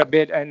score a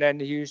bit, and then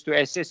he used to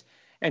assist.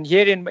 And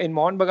here in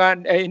Mohun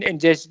Bagan, in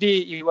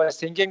JSD, he was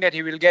thinking that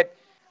he will get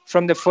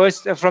from the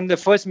first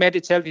match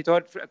itself. He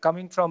thought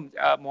coming from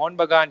Mohun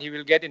Bagan, he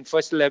will get in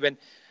first 11.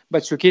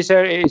 But Sukhi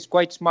sir is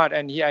quite smart,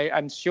 and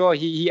I'm sure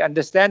he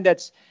understands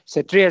that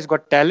Chhetri has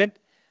got talent,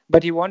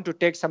 but he want to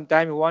take some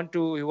time. He want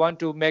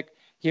to make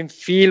him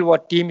feel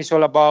what team is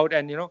all about,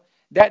 and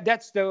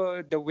that's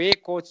the way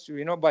coach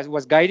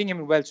was guiding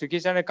him well. Sukhi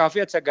sir ने काफी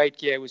अच्छा guide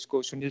किया है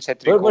उसको Sunil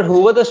Chhetri. But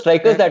who were the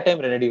strikers that time,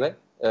 Renedy bhai?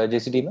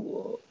 JCT में?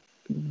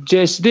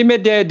 JCT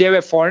में there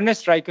were foreigner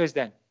strikers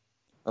then.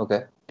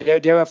 Okay.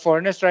 There were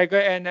foreigner striker,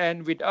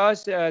 and with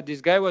us,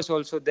 this guy was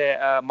also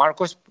there.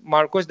 Marcos,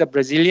 the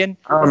Brazilian.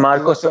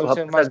 Marcos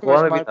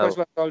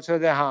was also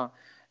there.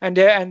 And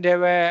there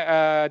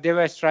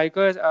were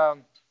strikers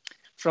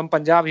from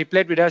Punjab. He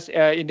played with us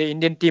in the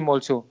Indian team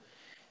also.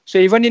 So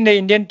even in the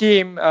Indian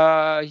team,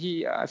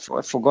 I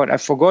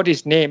forgot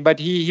his name, but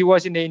he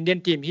was in the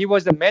Indian team. He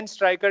was the men's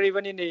striker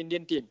even in the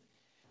Indian team.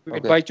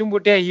 With Baichung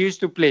Bhutia, he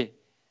used to play.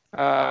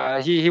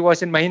 He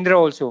was in Mahindra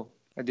also,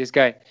 this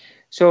guy.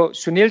 So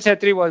Sunil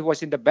Chhetri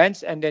was in the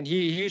bench, and then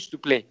he used to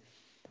play.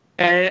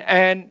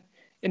 And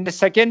in the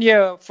second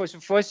year,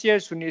 first year,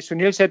 Sunil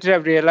Chhetri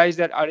have realized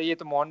that ये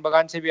तो Mohun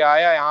Bagan से भी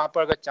आया, यहाँ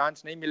पर अगर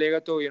chance नहीं मिलेगा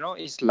तो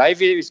his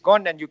life is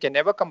gone and you can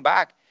never come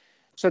back.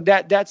 So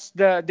that's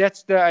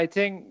the I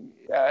think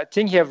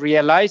thing he have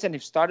realized, and he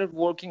started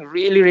working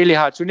really really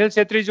hard. Sunil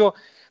Chhetri जो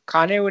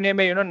खाने उन्हें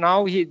में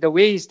now the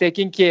way he's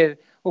taking care,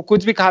 वो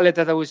कुछ भी खा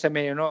लेता था उस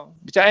समय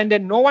and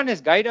then no one has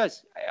guided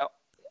us.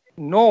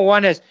 No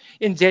one has.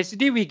 In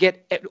JCT we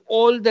get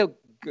all the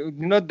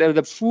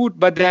the food,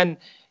 but then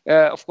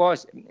of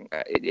course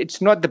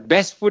it's not the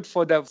best food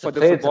for the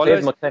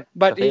footballers,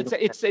 but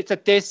it's a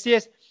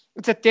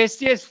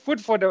tastiest food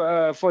for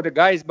the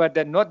guys, but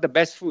they're not the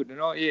best food,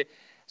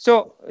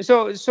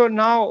 So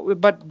now,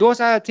 but those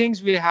are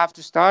things we have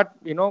to start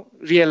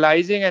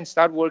realizing and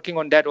start working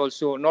on that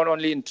also, not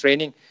only in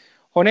training.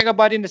 होने के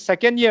बाद in the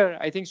second year,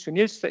 I think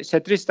Sunil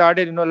Chhetri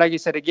started, like he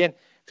said again,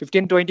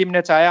 15-20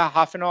 minutes आया,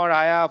 half an hour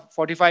आया,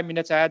 45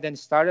 minutes आया, then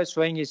started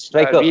showing his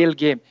real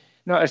game.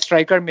 A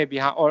striker में भी,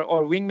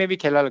 or wing में भी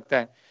खेला लगता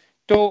है.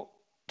 So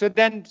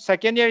then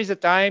second year is the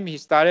time he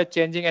started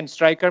changing, and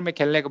striker में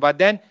खेलने के बाद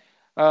then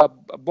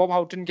Bob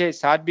Houghton के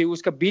साथ भी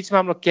उसका बीच में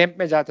हम लोग कैंप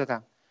में जाता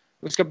था.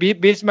 उसका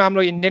बीच में हम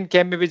लोग इंडियन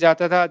कैंप में भी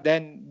जाता था.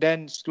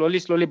 Then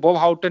slowly Bob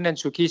Houghton and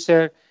Sukhi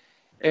sir,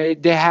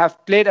 they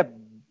have played a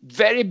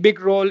very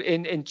big role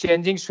in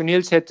changing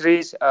Sunil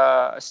Chhetri's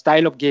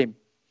style of game.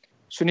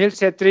 Sunil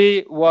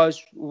Chhetri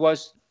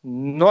was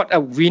not a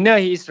winner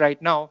he is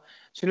right now.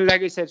 Sunil,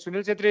 like I said,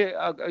 Sunil Chhetri,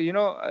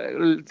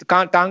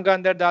 टांग का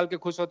अंदर डाल के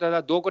खुश होता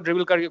था, 2 को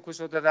dribble करके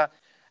खुश होता था.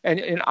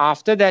 And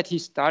after that, he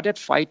started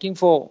fighting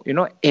for,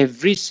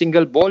 every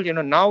single ball.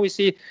 Now we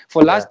see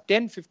for last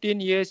 10, 15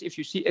 years, if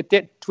you see,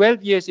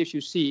 12 years, if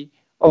you see,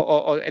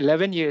 or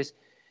 11 years,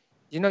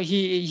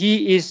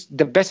 he is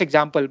the best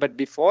example. But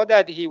before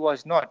that, he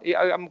was not.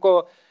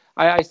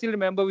 I still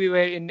remember we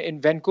were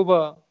in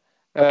Vancouver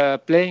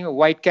playing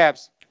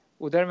Whitecaps.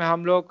 उधर में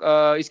हम लोग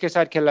इसके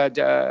साथ खेला.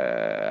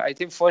 I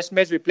think first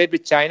match we played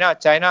with China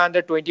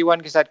under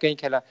 21 के साथ कहीं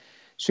खेला.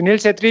 Sunil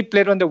Chhetri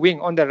played on the wing,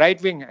 on the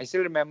right wing. I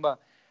still remember.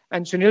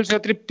 And Sunil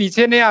Chhetri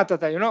पीछे नहीं आता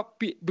था,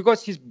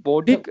 because his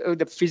body,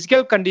 the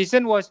physical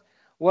condition was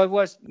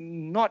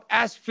not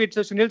as fit.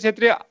 So Sunil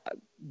Chhetri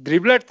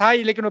dribbler था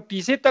ही, लेकिन वो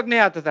पीछे तक नहीं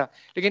आता था.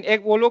 लेकिन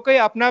एक वो लोग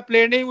का अपना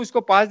प्लेयर नहीं,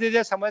 उसको पास दे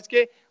दिया समझ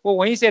के वो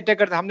वहीं से अटैक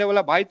करता. हमने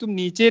बोला भाई तुम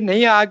नीचे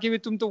नहीं आके भी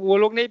तुम तो वो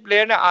लोग नहीं,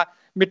 प्लेयर ने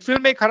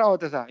मिडफील्ड में खड़ा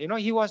होता था.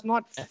 He was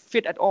not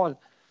fit at all.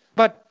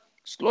 But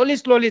slowly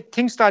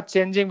things start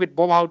changing with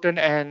Bob Houghton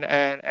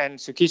and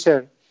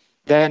Sukhwinder.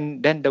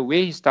 Then the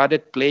way he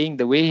started playing,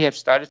 the way he have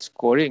started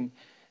scoring,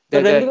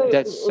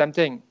 that's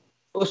something.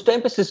 उस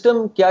time पे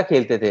system क्या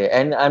खेलते थे?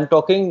 And I'm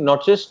talking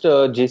not just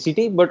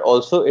JCT but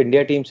also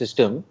India team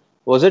system.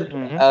 Was it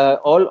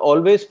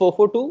always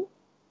 4-4-2,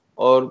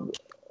 or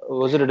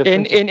was it a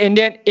different?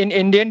 In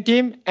Indian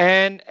team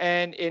and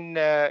in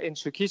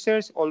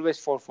Sukhwinder's always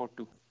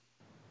 4-4-2,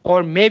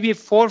 or maybe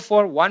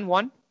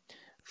 4-4-1-1.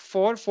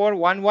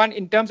 4-4-1-1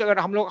 in terms अगर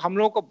हम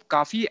लोग को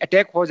काफी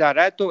attack हो जा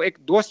रहा है तो एक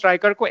दो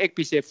स्ट्राइकर को एक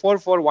पीछे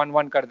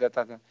 4-4-1-1 कर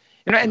देता था.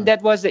 And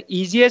that was the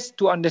easiest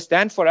to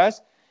understand for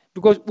us,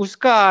 because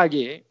उसका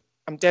आगे,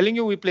 I'm telling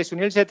you, we play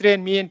Sunil Chhetri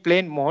and me and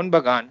playing Mohun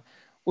Bagan.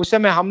 उस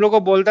समय हम लोग को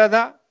बोलता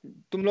था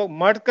तुम लोग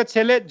मर्द का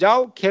छेले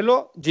जाओ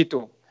खेलो जीतो.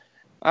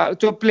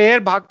 तो प्लेयर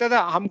भागता था,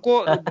 हमको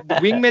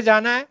विंग में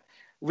जाना है,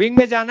 विंग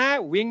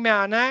में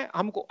आना है,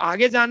 हमको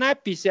आगे जाना है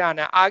पीछे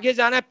आना है, आगे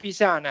जाना है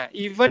पीछे आना है.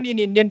 इवन इन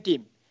इंडियन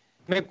टीम,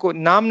 मैं को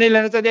नाम नहीं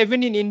लेना चाहता,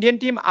 इवन इन इंडियन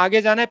टीम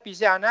आगे जाना है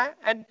पीछे आना है.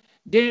 And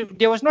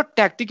there was not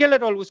tactical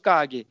at all उसका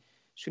आगे.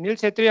 सुनील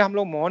छेत्री हम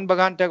लोग मोहन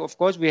बगान तक of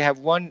course we have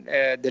one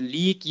the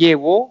league, ये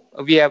वो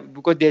we have,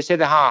 because they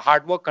said हाँ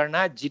हार्ड वर्क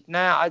करना है, जीतना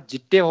है, आज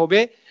जीतते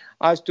होबे,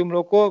 आज तुम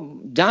लोग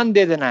को जान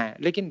दे देना है.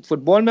 लेकिन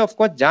फुटबॉल में ऑफ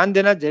कोर्स जान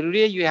देना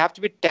जरूरी है, you have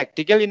to be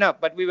tactical enough,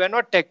 but we were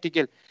not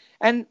tactical.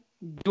 And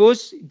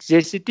those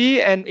JCT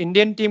and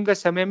Indian team का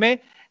समय में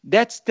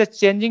that's the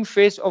changing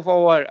face of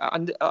our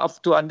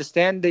to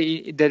understand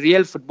the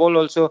real football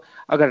also.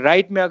 अगर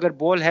right में अगर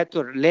बॉल है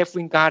तो left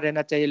wing कहाँ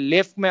रहना चाहिए,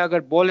 लेफ्ट में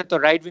अगर बॉल है तो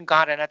राइट विंग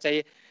कहाँ रहना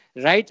चाहिए,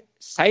 राइट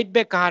साइड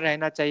बैक कहाँ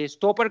रहना चाहिए,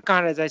 स्टॉपर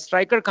कहाँ रहना चाहिए,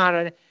 स्ट्राइकर कहाँ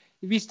रहना.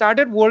 we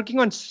started working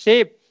on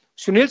shape.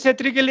 Sunil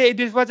Chhetri के लिए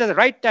this was the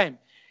right time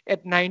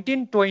at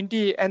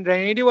 19-20 and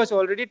Renedy was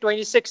already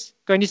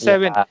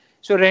 26-27.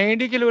 So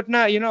Renedy के लिए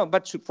उतना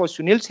but for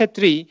Sunil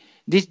Chhetri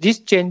this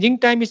changing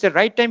time is the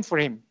right time for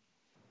him,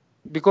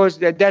 because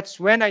that's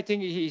when I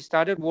think he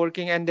started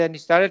working, and then he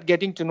started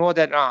getting to know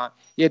that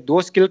ये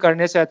दो skill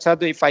करने से अच्छा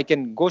तो if I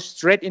can go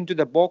straight into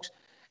the box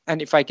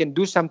and if I can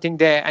do something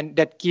there, and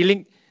that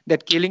killing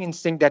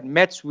instinct, that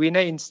match winner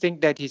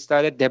instinct, that he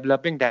started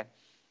developing that,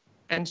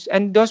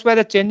 and those were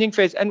the changing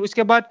phase. And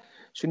उसके बाद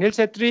Sunil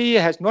Chhetri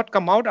has not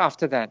come out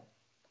after that,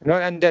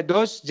 and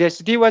those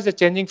JCT was the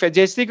changing phase.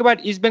 JCT के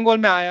बाद East Bengal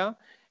में आया,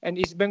 and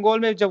East Bengal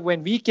में जब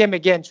when we came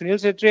again, Sunil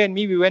Chhetri and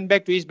me, we went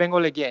back to East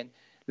Bengal again.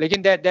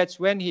 लेकिन that's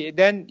when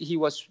he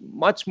was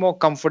much more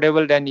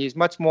comfortable, than he is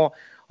much more.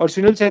 और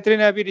सुनील छेत्री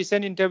ने अभी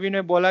recent interview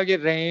में बोला कि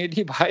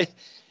रेनेडी भाई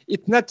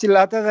इतना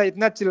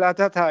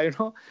चिल्लाता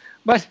था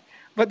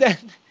but then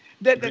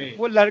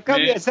वो लड़का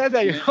भी ऐसा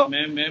था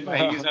मैं भाई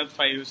के साथ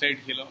 5 साइड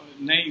खेला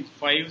हूं, नहीं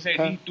 5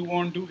 साइड नहीं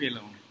 2-on-2 खेला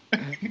हूं.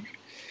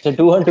 अच्छा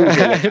 2-on-2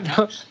 खेला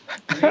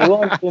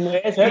 2-on-2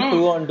 में सर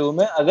 2-on-2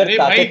 में अगर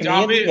ताकत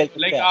नहीं है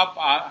तो लाइक आप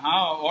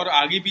और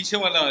आगे पीछे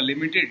वाला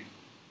लिमिटेड.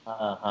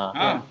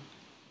 हां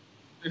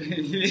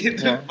ये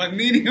तो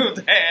बंद ही नहीं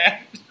होता है.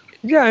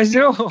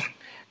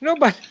 No,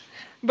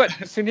 but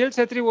Sunil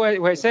Chhetri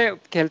वैसे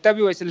खेलता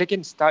भी वैसे,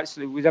 लेकिन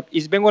जब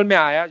ईस्ट बंगाल में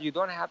आया, you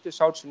don't have to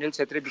shout Sunil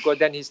Chhetri, because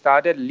then he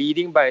started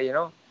leading by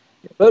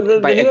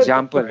by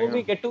example. Before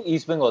we get to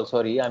East Bengal,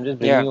 sorry, I'm just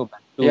bringing you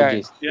back to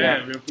JCT. We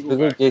have to go because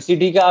back.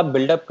 JCT का आप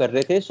build up कर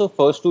रहे थे, so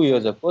first 2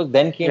 years of course,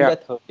 then came the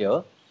third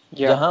year,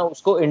 जहाँ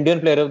उसको Indian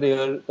Player of the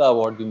Year का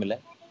award भी मिला.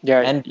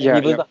 And he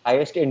was the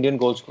highest Indian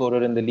goal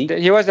scorer in the league.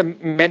 He was the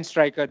main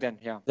striker then,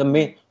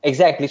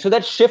 exactly. So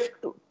that shift,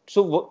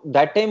 so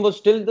that time was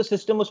still the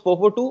system was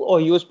 4-4-2, or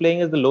he was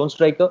playing as the lone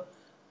striker?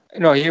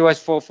 No, he was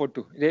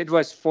 4-4-2. It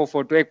was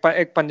 4-4-2.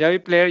 एक Punjabi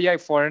player या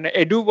एक foreigner,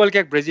 Edu बोल के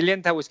एक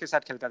Brazilian था, उसके साथ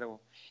खेलता था वो.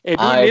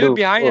 Edu middle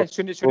behind and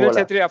Sunil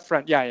Chhetri up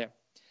front.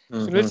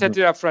 Sunil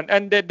Chhetri up front,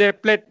 and they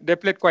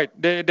played quite.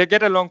 They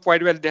get along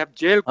quite well. They have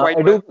gelled quite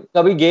well. Edu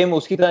कभी game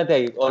उसकी तरह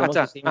था, almost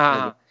the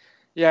same.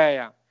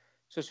 Yeah.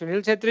 So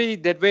Sunil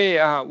Chhetri that way,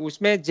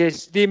 उसमें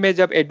JCT में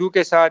जब Edu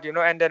के साथ,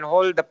 and then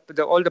all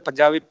the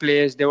Punjabi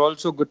players, they were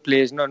also good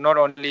players. Not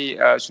only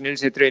Sunil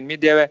Chhetri and me,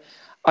 there were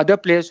other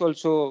players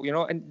also.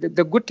 And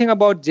the good thing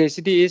about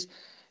JCT is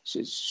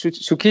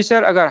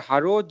Sukhwinder अगर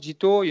हारो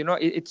जीतो,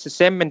 it's the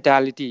same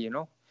mentality.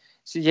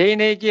 यही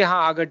नहीं कि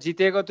हाँ अगर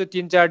जीतेगा तो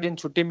 3-4 दिन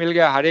छुट्टी मिल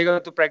गया, हारेगा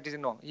तो practice,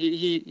 no,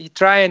 he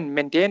try and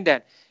maintain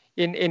that.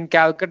 इन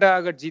कलकत्ता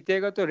अगर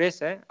जीतेगा तो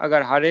रेस्ट है,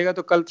 अगर हारेगा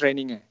तो कल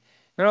ट्रेनिंग है,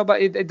 you know.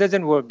 But it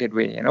doesn't work that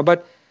way, you know. But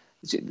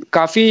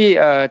काफी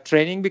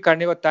ट्रेनिंग भी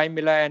करने को टाइम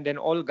मिला, and then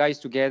all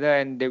guys together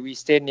and we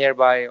stay near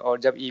by, और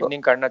जब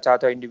इवनिंग करना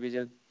चाहता है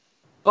individual.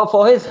 For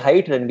his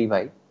height, Renedy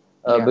bhai,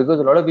 because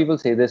a lot of people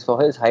say this, for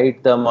his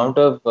height, the amount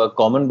of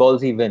common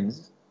balls he wins,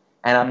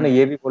 and आपने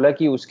ये भी बोला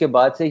कि उसके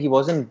बाद से he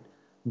wasn't,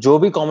 जो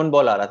भी common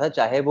ball आ रहा था,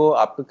 चाहे वो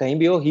आपको कहीं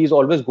भी हो, he is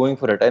always going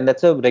for it, and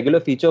that's a regular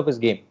feature of his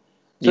game.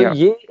 So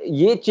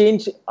ये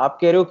change आप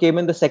कह रहे हो came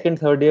in the second,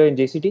 third year in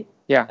JCT,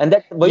 and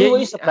that were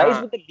you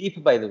surprised with the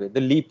leap, by the way,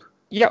 the leap?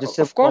 Yeah,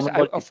 of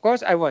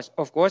course I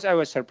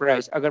was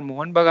surprised. अगर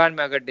मोहन बगान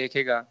में अगर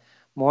देखेगा,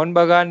 मोहन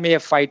बगान में ये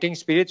फाइटिंग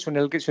स्पिरिट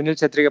सुनील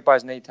छेत्री के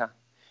पास नहीं था.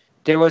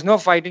 There was no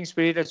fighting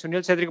spirit.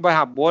 Sunil Chhetri के पास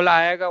हाँ बॉल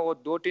आएगा, वो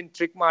 2-3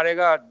 ट्रिक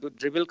मारेगा,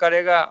 ड्रिबल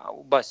करेगा,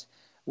 बस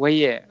वही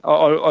है.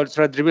 और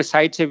थोड़ा ड्रिबल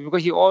साइड से,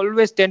 because he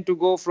always tend to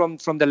go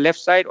from the left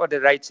side or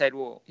the right side.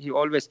 वो he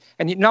always,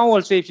 and now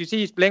also if you see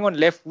he's playing on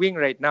left wing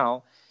right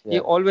now. He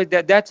always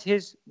that's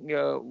his.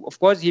 Of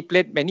course, he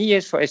played many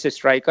years as a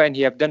striker and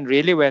he have done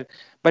really well.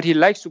 But he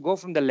likes to go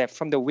from the left,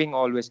 from the wing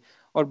always.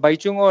 Or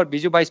Baichung or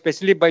Biju Bhai,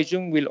 especially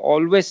Baichung, will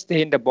always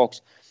stay in the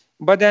box.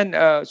 But then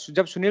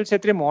जब सुनील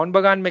छेत्री मोहन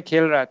बगान में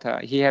खेल रहा था,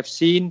 he have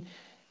seen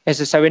as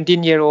a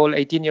 17-year-old,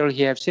 18-year-old,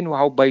 he have seen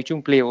how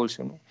Baichung play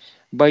also.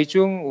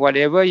 Baichung,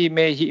 whatever he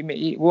may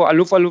वो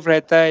aloof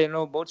रहता है, you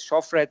know, बहुत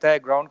soft रहता है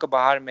ground के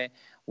बाहर में.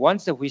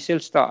 Once the whistle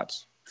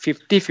starts,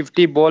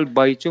 50-50 ball,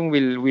 Baichung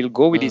will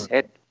go with his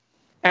head.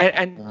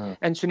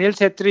 And Sunil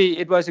Chhetri,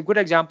 it was a good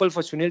example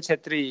for Sunil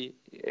Chhetri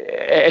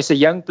as a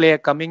young player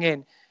coming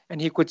in,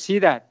 and he could see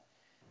that.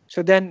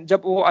 So then,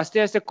 जब वो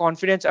आस्ते-आस्ते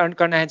confidence earn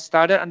करना है,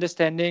 started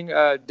understanding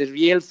the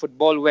real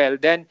football well,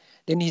 then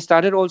he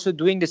started also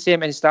doing the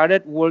same and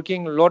started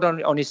working a lot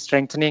on his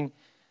strengthening,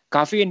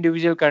 काफी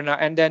individual करना,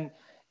 and then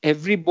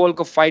every ball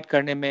को fight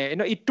करने में, you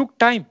know, it took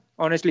time.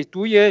 Honestly,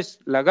 2 years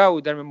लगा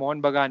उधर में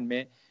मोहन बगान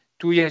में,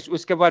 2 years.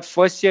 उसके बाद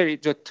first year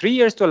जो 3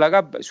 years तो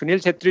लगा सुनील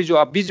छेत्री जो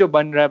अभी जो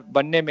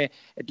बनने में,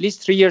 at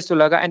least 3 years तो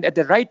लगा, and at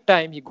the right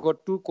time he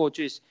got 2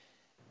 coaches,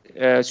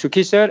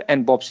 Sukhi sir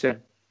and Bob sir.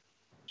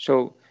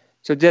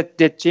 So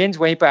that change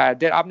वहीं पे आया.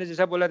 There आपने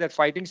जैसा बोला that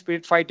fighting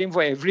spirit, fighting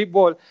for every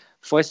ball,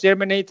 first year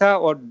में नहीं था,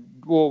 और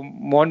वो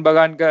मोहन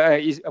बगान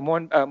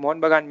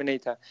में नहीं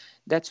था.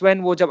 That's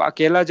when वो जब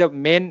अकेला जब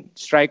main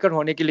striker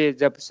होने के लिए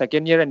जब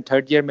second year and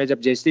third year में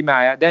जब JC में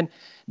आया,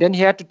 then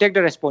he had to take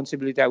the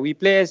responsibility. We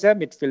play as a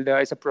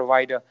midfielder, as a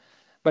provider.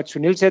 But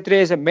Sunil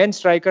Chhetri as a main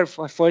striker,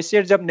 first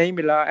year जब नहीं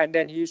मिला, and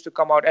then he used to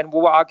come out and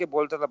वो आके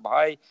बोलता था,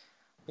 भाई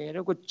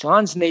मेरे को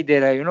चांस नहीं दे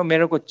रहा है, you know,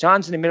 मेरे को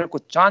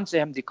चांस है,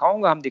 हम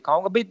दिखाऊंगा.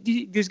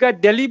 भाई this guy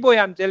Delhi boy,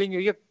 I'm telling you,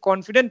 ये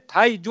confident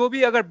था ही, जो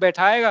भी अगर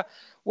बैठाएगा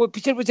वो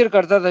पिचर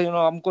करता था, you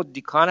know, हमको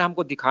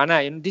दिखाना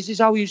है, you know, this is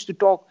how he used to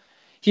talk.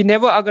 He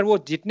never, अगर वो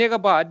जीतने के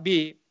बाद भी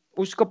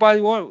उसके पास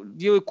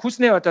वो खुश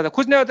नहीं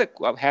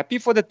होता, happy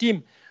for the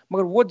team,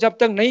 मगर वो जब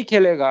तक नहीं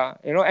खेलेगा,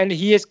 you know, and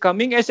he is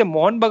coming as a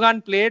Mohun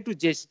Bagan player to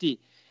JCT,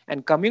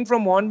 and coming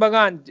from Mohun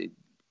Bagan,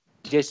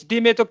 JCT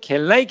में तो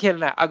खेलना ही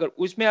खेलना है.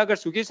 अगर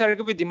सुखी सर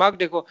के भी दिमाग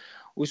देखो,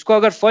 उसको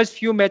अगर फर्स्ट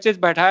फ्यू मैचेस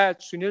बैठाया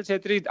सुनील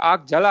छेत्री,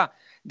 आग जला,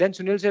 then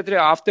Sunil Chhetri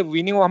after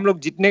winning, वो हम लोग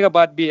जीतने के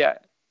बाद भी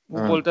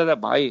वो बोलता था,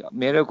 भाई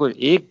मेरे को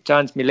एक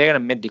चांस मिलेगा ना,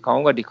 मैं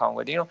दिखाऊंगा,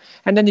 you know.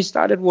 And then he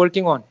started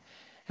working on,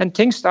 and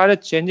things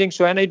started changing.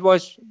 So, and it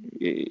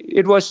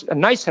was a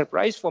nice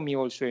surprise for me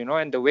also, you know,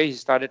 and the way he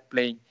started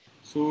playing.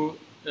 So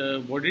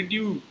what did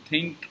you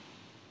think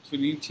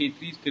Sunil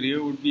Chhetri's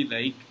career would be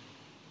like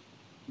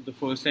the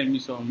first time you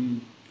saw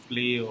him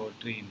play or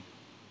train?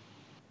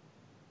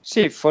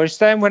 See, first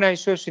time when I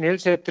saw Sunil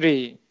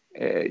Chhetri,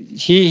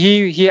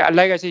 he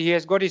like I said, he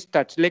has got his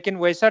touch. लेकिन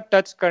वैसा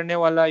touch करने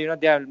वाला, you know,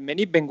 there are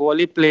many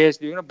Bengali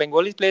players. You know,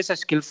 Bengali players are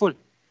skillful.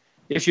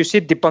 If you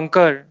see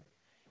Dipankar,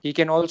 he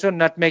can also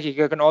nutmeg. He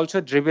can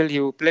also dribble. He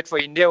played for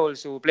India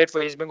also. Played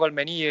for East Bengal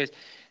many years.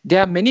 There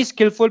are many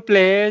skillful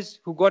players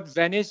who got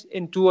vanished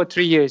in 2 or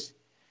 3 years.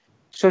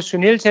 So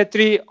Sunil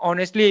Chhetri,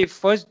 honestly,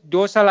 first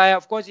 2 साल आया,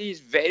 of course he is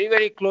very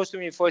very close to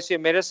me first year.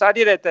 मेरे साथ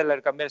ही रहता है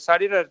लड़का, मेरे साथ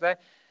ही रहता है.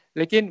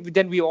 लेकिन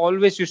then we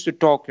always used to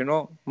talk, you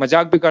know,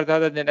 मजाक भी करता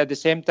था. Then at the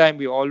same time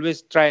we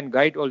always try and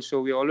guide also.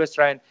 We always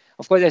try and,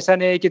 of course ऐसा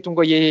नहीं है कि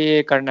तुमको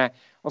ये करना है.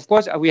 Of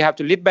course we have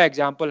to lead by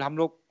example. हम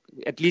लोग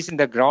at least in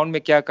the ground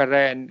में क्या कर रहा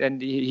है,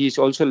 and he is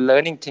also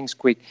learning things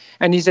quick.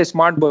 And he's a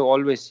smart boy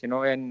always, you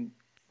know, and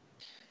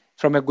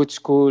from a good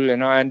school, you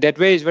know, and that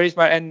way is very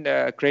smart. And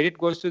credit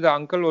goes to the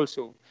uncle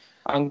also.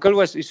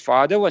 His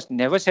father was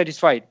never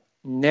satisfied,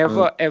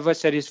 ever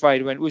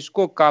satisfied. When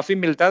उसको काफी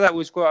मिलता था,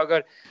 उसको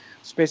अगर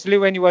especially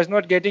when he was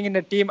not getting in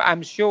the team,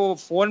 I'm sure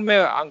phone में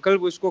uncle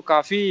उसको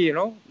काफी, you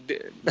know,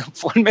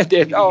 phone में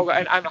देता होगा,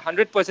 and I'm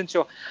 100%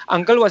 sure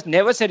uncle was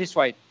never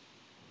satisfied.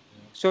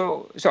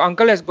 So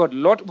uncle has got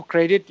lot of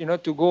credit, you know,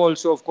 to go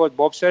also. Of course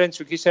Bob sir and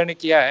Sukhi sir ने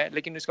किया है,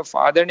 लेकिन उसका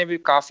father ने भी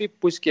काफी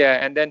push किया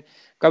है. And then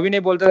कभी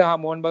नहीं बोलता था हाँ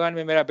मोहन बगान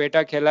में मेरा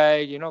बेटा खेला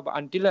है, you know,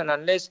 until and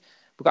unless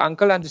because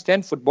uncle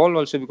understands football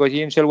also because he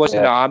himself was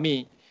in the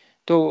army.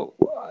 So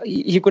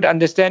he could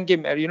understand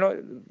him,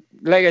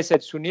 like I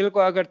said, Sunil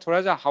ko agar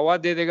thoda sa hawa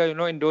de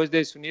dega, in those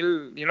days,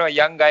 Sunil, a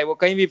young guy, wo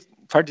kahin bhi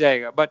phat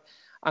jayega. But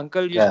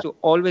uncle used to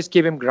always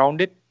keep him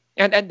grounded.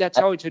 And that's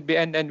how it should be.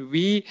 And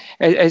we,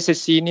 as a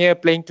senior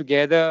playing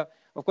together,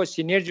 of course,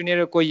 senior,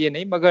 junior, koi ye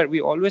nahi, magar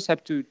we always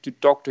have to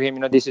talk to him,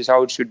 this is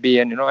how it should be.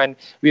 And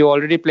we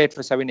already played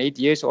for 7-8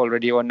 years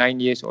already, or 9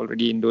 years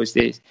already in those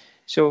days.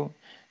 So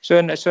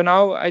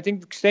now I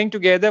think staying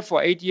together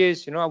for 8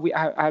 years,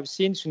 I have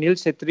seen Sunil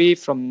Chhetri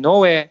from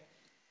nowhere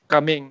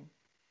coming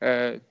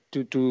to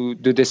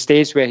the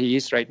stage where he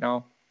is right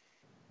now.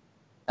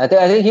 I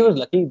think he was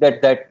lucky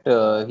that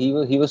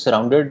he was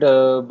surrounded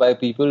by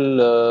people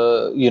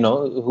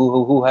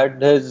who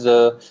had his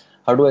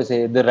how do I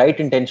say, the right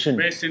intention,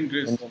 best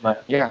interest.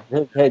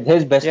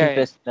 His best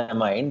interest in their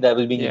mind. That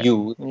was being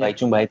you,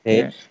 Bhaichung Bhai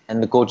the,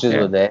 and the coaches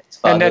were there.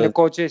 And then the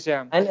coaches,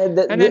 and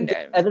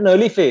at an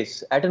early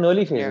phase.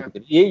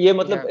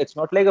 It's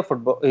not like a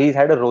football. He's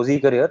had a rosy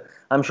career.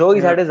 I'm sure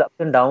he's had his ups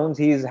and downs.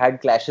 He's had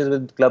clashes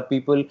with club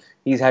people.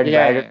 He's had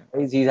bad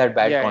advice. He's had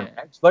bad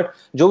contacts. But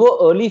जो वो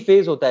early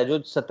phase होता है, जो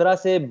 17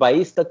 से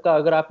 22 तक का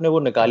अगर आपने वो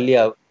निकाल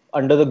लिया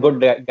under the good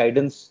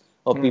guidance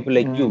of people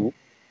like you,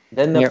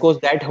 then of course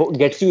that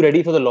gets you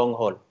ready for the long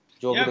haul.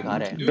 जो अभी दिखा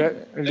रहे हैं.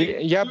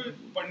 So,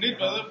 Pandit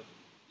brother,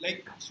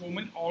 like so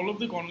many, all of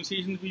the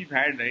conversations we've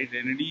had, right?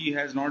 Renedy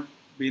has not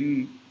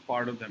been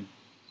part of them.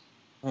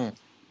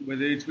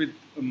 Whether it's with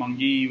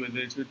Mangi, whether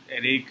it's with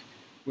Eric,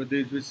 whether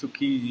it's with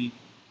Sukhi,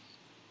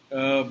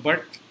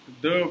 but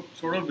the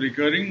sort of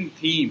recurring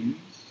themes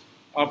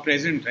are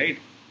present, right?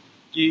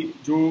 कि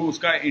जो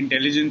उसका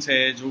intelligence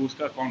है, जो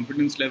उसका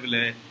confidence level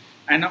है,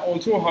 and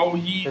also how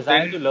he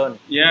designed to learn.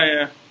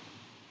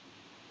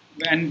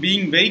 And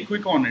being very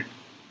quick on it,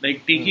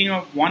 like taking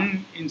up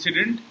one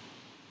incident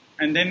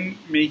and then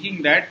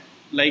making that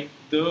like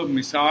the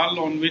misal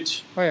on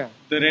which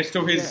the rest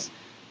of his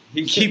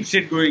he keeps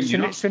it going.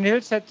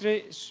 Sunil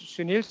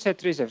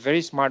Chhetri is a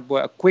very smart boy,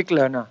 a quick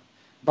learner.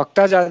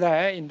 Bakta ज़्यादा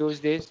है in those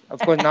days.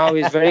 Of course, now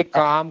he's very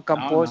calm,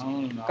 composed.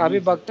 काफी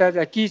बकता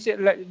था. की से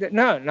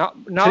now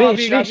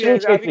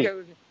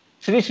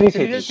Sri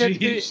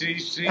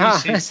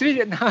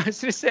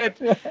said,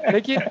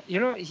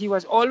 he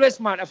was always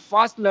smart, a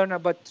fast learner,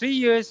 but 3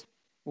 years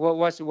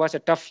was a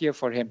tough year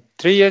for him.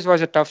 3 years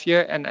was a tough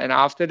year, and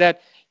after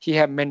that, he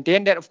have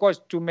maintained that. Of course,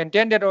 to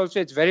maintain that also,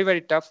 it's very, very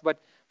tough, but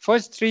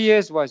first 3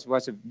 years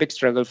was a big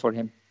struggle for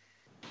him.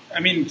 I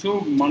mean,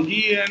 so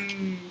Mangi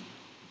and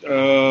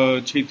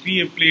Chhetri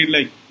have played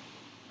like,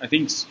 I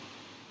think,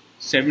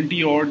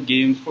 70 odd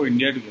games for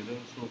India together.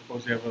 So, of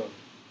course, they have a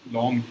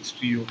long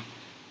history of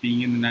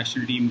being in the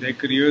national team. Their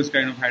careers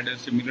kind of had a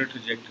similar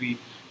trajectory.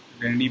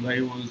 Renedy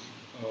Bhai was,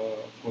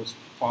 of course,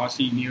 far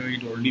senior.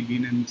 He'd already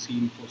been in the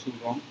scene for so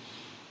long.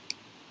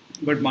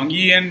 But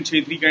Mangi and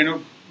Chhetri kind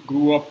of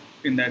grew up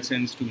in that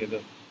sense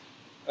together.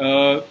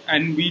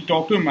 And we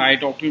talked to him. I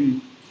talked to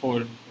him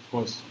for, of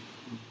course,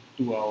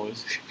 2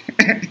 hours.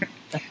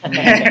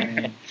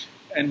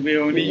 And we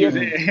only use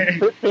it.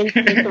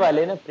 Print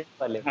वाले.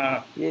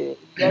 हाँ.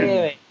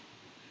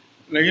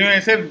 लेकिन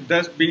ऐसे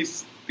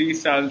 10-20-30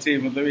 साल से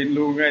मतलब इन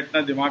लोगों का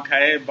इतना दिमाग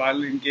खाए,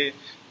 बाल इनके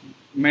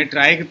मैं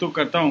ट्राई तो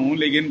करता हूँ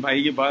लेकिन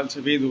भाई के बाल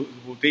सफेद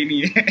होते ही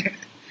नहीं है.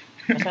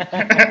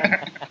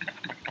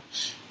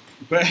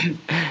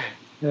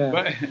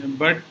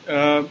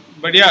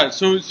 but yeah,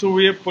 so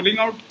we are pulling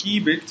out key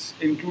bits,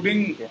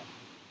 including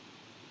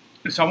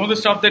some of the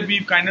stuff that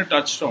we've kind of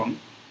touched on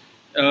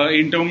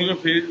in terms of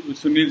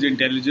Sunil's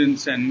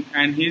intelligence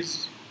and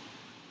his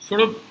sort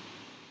of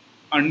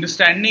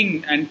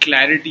understanding and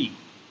clarity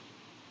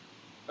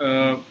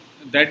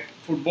that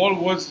football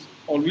was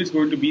always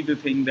going to be the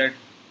thing that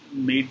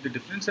made the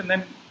difference, and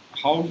then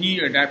how he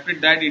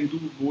adapted that into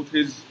both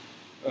his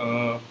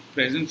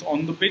presence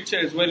on the pitch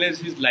as well as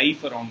his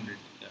life around it.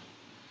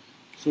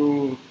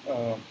 So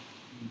go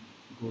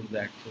to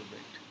that for a bit.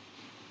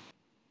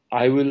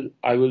 I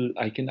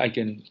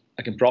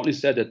can probably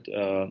say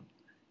that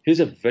he's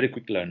a very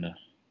quick learner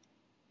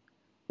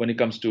when it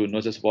comes to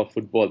not just about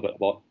football but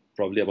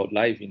probably about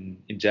life in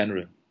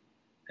general.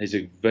 He's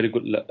a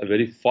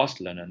very fast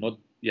learner. Not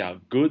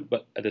good,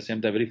 but at the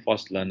same time very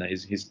fast learner.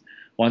 He's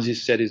once he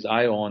set his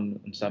eye on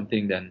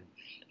something, then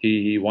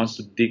he wants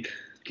to dig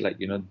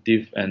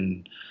deep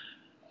and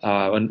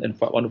want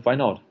to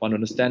find out, want to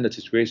understand the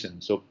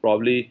situation. So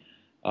probably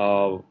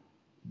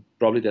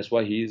that's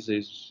why he's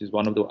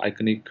one of the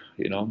iconic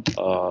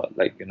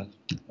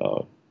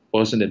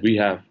person that we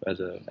have as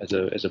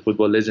a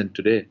football legend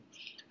today.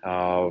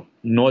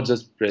 Not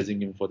just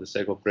praising him for the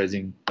sake of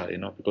praising,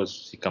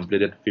 because he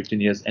completed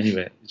 15 years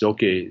anyway. It's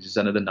okay. It's just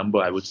another number,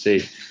 I would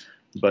say.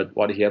 But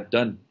what he have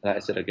done, I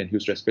said again,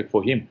 huge respect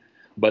for him.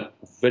 But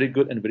very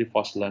good and very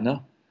fast learner.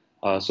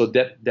 So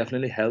that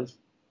definitely helps.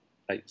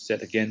 Like I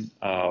said again,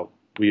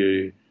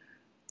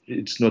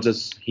 it's not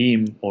just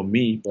him or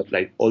me, but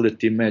like all the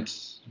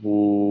teammates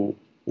who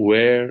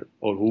were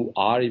or who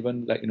are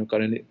even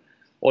currently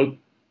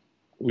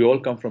we all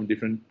come from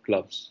different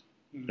clubs.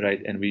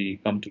 right? And we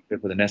come to play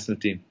for the national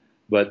team.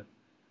 But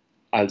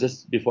I'll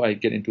just, before I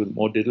get into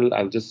more detail,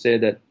 I'll just say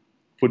that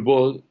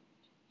football,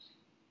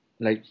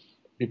 like,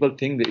 people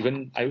think that,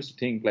 even I used to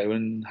think, like,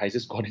 when I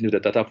just got into the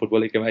Tata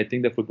football, like, I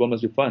think that football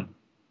must be fun.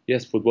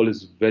 Yes, football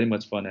is very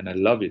much fun and I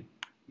love it.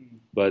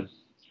 But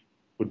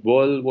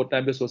football वो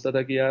time पे सोचता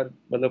था कि यार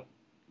मतलब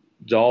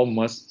जाओ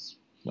मस्त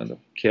मतलब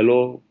खेलो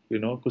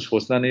कुछ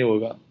सोचना नहीं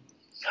होगा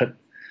but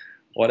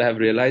what I have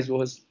realized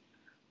was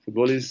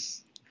football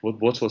is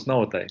बहुत सोचना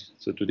होता है.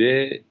 So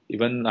today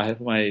even I have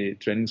my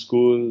training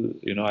school,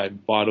 I'm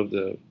part of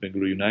the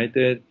Bengaluru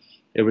United.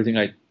 Everything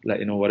I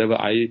like, whatever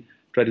I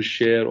try to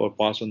share or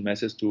pass on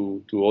message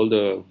to all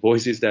the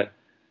boys is that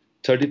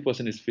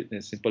 30% is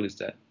fitness, simple as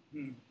that,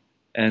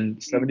 and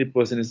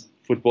 70% is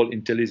football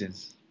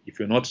intelligence. If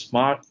you're not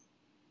smart,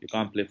 you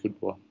can't play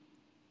football.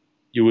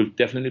 You will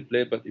definitely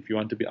play, but if you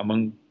want to be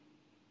among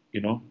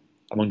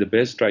the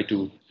best, try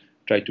to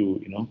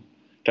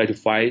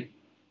fight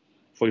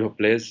for your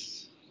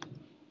place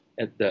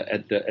at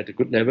the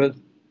good level.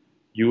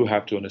 You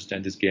have to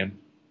understand this game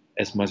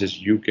as much as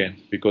you can,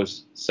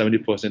 because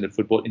 70% of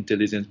football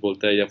intelligence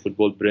बोलता है या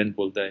football brain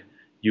बोलता है,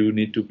 you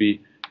need to be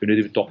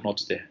top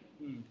notch there.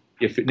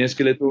 ये fitness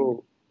के लिए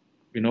तो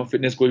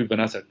fitness कोई भी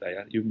बना सकता है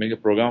यार. You make a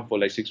program for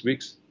like 6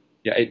 weeks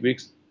या 8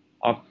 weeks,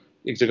 आप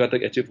एक जगह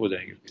तक achieve हो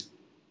जाएंगे.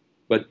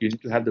 But you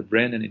need to have the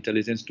brain and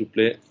intelligence to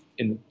play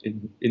in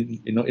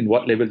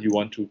what level you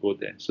want to go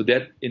there. So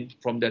that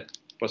from that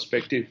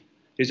perspective,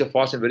 he's a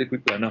fast and very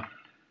quick runner.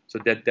 So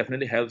that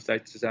definitely helps.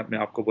 Like जैसे मैं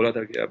आपको बोला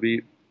था कि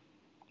अभी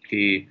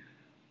we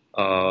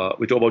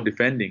talk about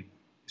defending.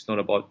 It's not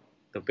about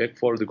the back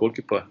four. The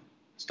goalkeeper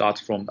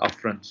starts from up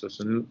front. So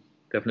Sunil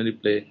definitely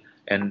play,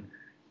 and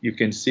you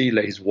can see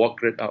like his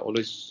work rate are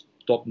always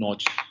top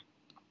notch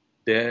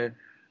there,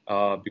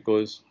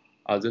 because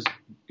I'll just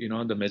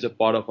the major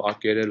part of our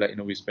career, like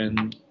we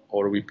spend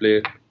or we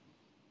play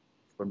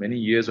for many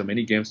years or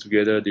many games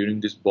together during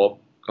this Bob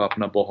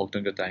Kapna Bob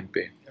Houghton time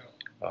pay,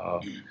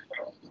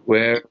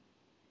 where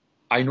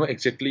I know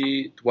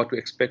exactly what to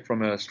expect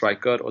from a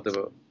striker or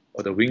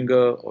the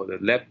winger or the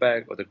left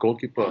back or the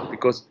goalkeeper,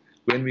 because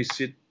when we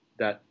sit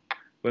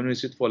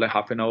for like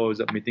half an hour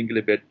meeting के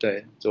लिए बैठता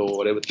है, so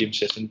whatever team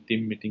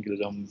meeting के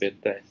लिए हम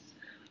बैठता है,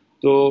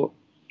 so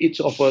each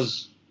of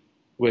us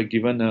were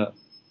given a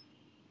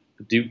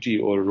duty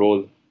or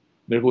role.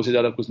 मेरे को उससे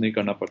ज़्यादा कुछ नहीं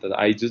करना पड़ता था.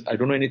 I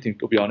don't know anything,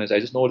 to be honest. I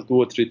just know 2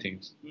 or 3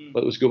 things,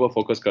 but उसके ऊपर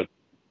focus कर.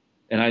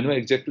 And I know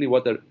exactly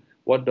what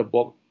the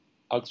Bob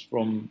asks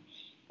from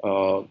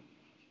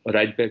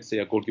right back से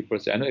या goalkeeper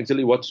से. I know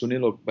exactly what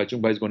Sunil or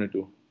Bachung Bhai is going to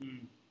do.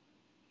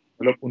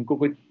 मतलब उनको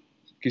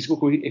किसी को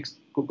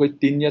कोई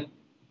 3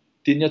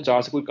 या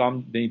 4 से कोई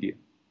काम नहीं दिया.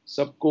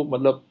 सबको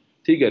मतलब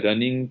ठीक है,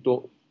 running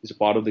तो is a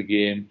part of the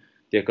game,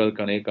 tackle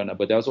करना,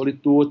 but there was only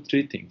 2 or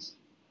 3 things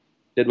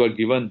that were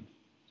given,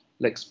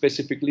 like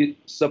specifically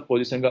सब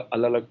position का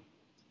अलग-अलग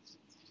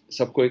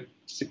सबको एक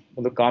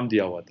मतलब काम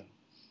दिया हुआ था.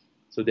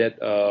 So that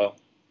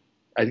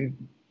I think,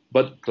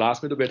 but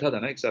class में तो बैठा था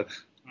ना एक साथ,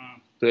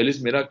 तो at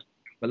least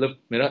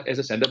मेरा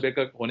ऐसा सेंटर बैक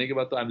का होने के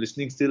बाद तो I'm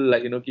listening still,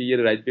 like कि ये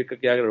राइट बैक का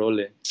क्या रोल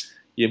है,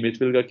 ये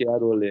मिडफील्ड का क्या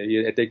रोल है,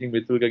 ये अटैकिंग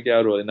मिडफील्ड का क्या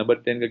रोल है, नंबर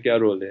 10 का क्या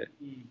रोल है,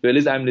 तो at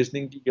least I'm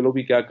listening कि ये लोग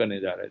भी क्या करने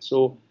जा रहा है.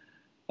 So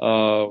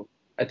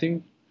I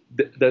think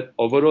that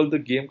overall the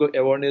game का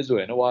awareness जो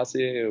है ना वहाँ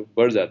से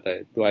बढ़ जाता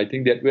है. तो I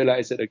think that way, like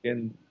I said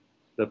again,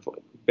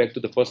 back to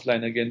the first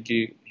line again,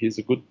 कि he's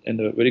a good and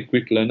a very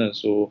quick learner.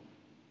 So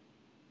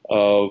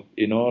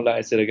like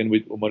I said again,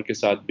 with Umar के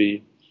साथ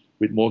भी,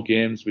 with more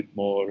games, with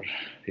more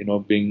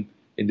being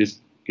in this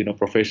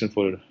profession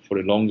for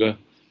a long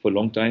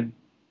time,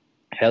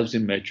 helps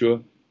him mature.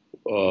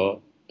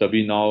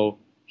 तभी now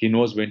he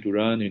knows when to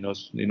run, he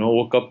knows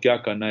वो कब क्या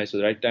करना है. So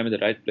the right time at the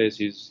right place,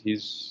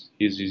 he's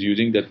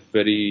using that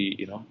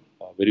very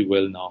very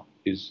well now.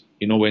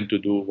 He know when to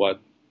do what,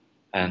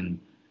 and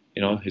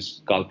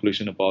his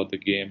calculation about the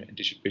game,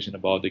 anticipation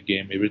about the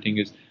game, everything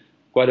is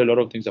quite a lot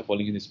of things are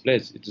falling in his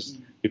place. It just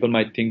people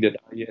might think that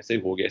ये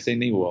ऐसे हो गया, ऐसे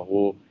नहीं हुआ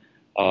वो.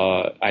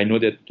 I know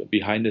that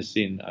behind the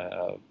scene,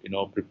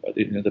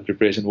 the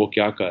preparation वो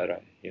क्या कर रहा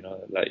है,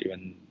 like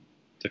even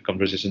the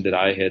conversation that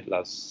I had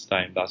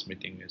last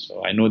meeting.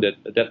 So I know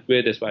that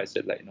way. That's why I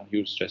said like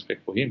huge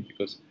respect for him,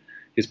 because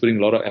he's putting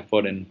a lot of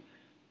effort and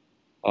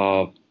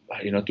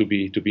to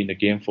be in the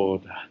game for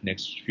the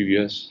next few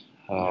years.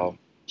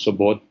 So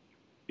both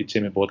पीछे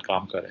में बहुत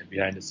काम कर रहे हैं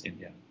behind the scene.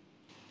 Yeah.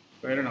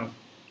 Fair enough.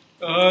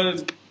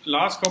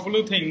 Last couple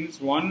of things.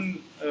 One,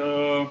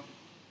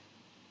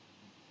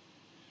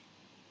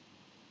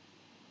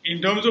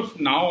 in terms of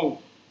now,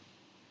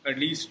 at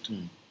least,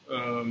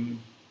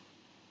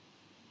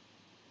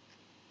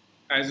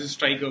 as a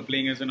striker,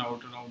 playing as an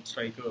out-and-out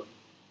striker,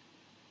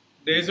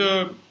 there's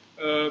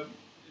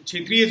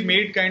Chhetri has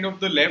made kind of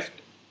the left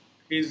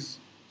his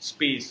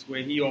space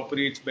where he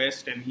operates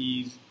best and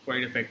he's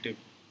quite effective.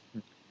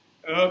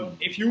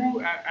 If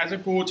you, as a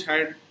coach,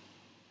 had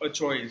a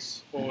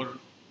choice or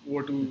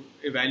were to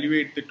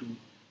evaluate the two,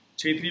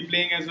 Chhetri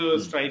playing as a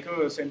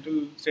striker, a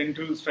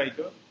central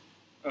striker,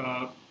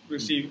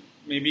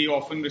 maybe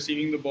often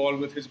receiving the ball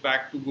with his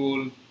back to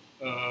goal,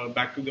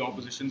 back to the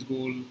opposition's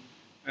goal,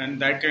 and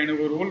that kind of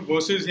a role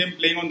versus him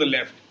playing on the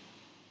left.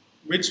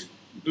 Which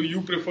do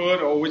you prefer,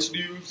 or which do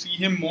you see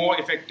him more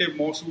effective,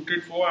 more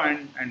suited for,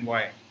 and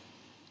why?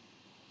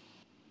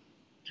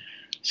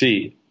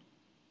 See,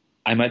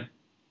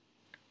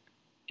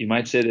 you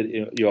might say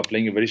that you are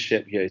playing a very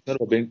shape here. It's not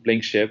about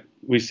playing shape.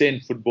 We say in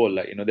football,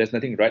 like, there's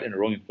nothing right and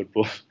wrong in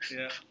football.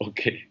 Yeah.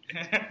 Okay.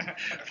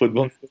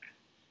 football,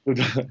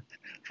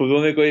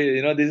 mein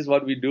koi, this is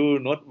what we do,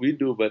 not we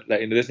do, but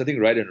like, there's nothing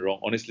right and wrong,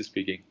 honestly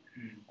speaking.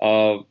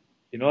 For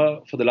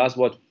the last,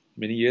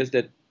 many years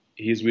that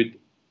he's with,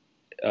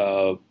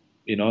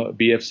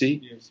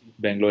 BFC,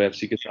 Bangalore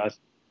FC ke saath.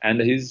 And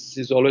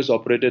he's always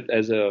operated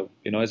as a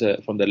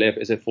from the left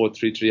as a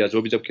 4-3-3.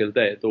 जो भी जब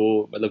खेलता है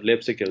तो मतलब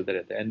left से खेलता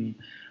रहता है. And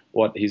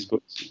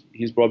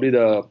he's probably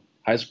the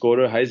highest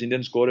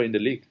Indian scorer in the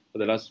league for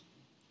the last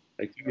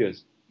like few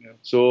years. Yeah.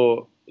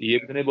 So ये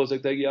भी नहीं बोल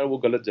सकता है कि यार वो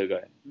गलत जगह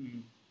है.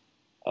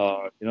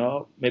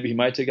 Maybe he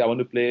might say I want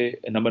to play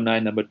a number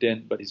 9, number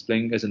 10, but he's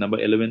playing as a number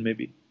 11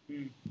 maybe.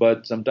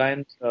 But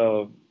sometimes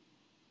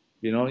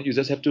you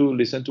just have to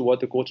listen to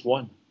what the coach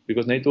want,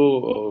 because नहीं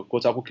तो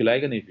coach आपको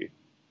खिलाएगा नहीं फिर.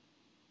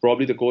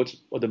 Probably the coach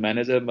or the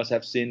manager must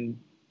have seen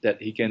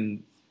that he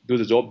can do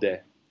the job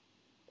there.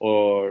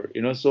 Or,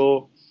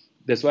 so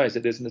that's why I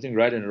said there's nothing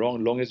right and wrong,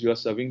 as long as you are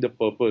serving the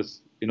purpose,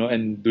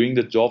 and doing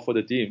the job for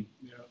the team.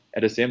 Yeah.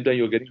 At the same time,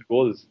 you're getting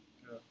goals.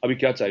 Abhi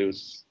kya chahiye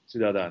usse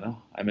zyada, na?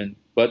 I mean,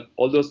 but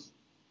all those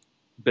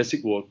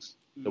basic works,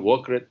 the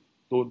work rate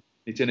to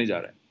niche nahi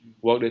ja raha hai.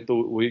 Work rate to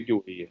wahi ki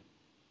wahi hai.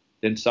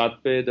 Then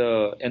साथ पे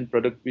the end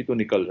product भी तो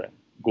निकल रहा है,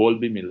 goal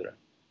भी मिल रहा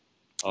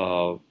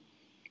है.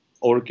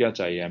 और क्या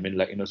चाहिए? I mean,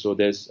 like, so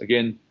there's,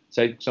 again,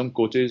 some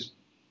coaches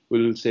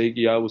will say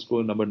कि यार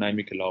उसको number 9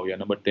 में खिलाओ या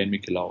number 10 में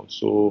खिलाओ.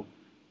 So,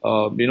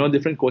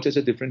 different coaches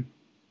are different,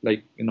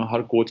 like,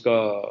 her coach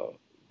का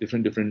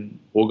different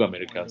होगा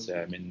मेरे ख्याल से.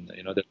 I mean,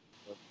 the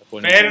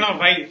fair enough,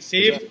 भाई.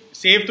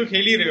 Safe तो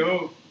खेल ही रहे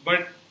हो,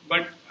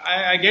 but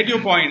I get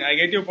your point.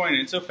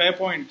 It's a fair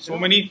point.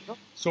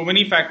 So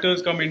many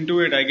factors come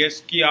into it, I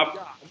guess, कि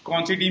आप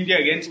कौन सी टीम के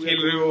against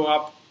खेल रहे हो,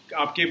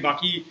 आपके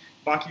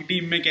बाकी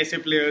टीम में कैसे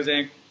प्लेयर्स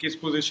हैं, किस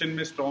पोजीशन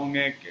में स्ट्रांग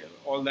है,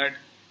 all that.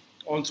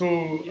 Also,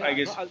 I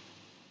guess.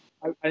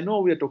 I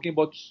know we are talking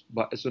about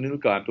Sunil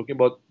का, I'm talking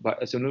about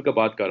Sunil का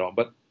बात कर रहा हूँ,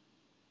 but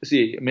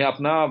see, मैं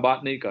अपना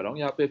बात नहीं कर रहा हूँ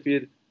यहाँ पे.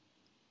 फिर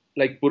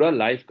like पूरा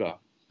लाइफ का,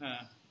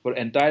 for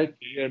entire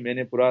career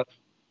मैंने पूरा,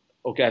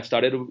 okay, I've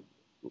started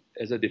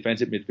as a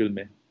defensive midfield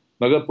में,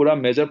 मगर पूरा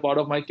major part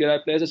of my career I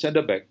play as a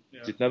center back.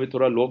 जितना भी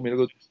थोड़ा लोग मेरे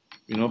को,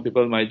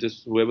 people might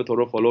just, whoever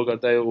थोड़ा follow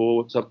करता है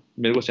वो सब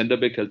मेरे को center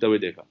back खेलते हुए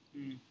देखा.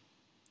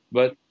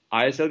 But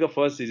ISL का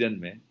first season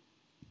में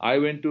I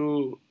went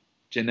to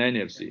Chennai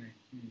FC.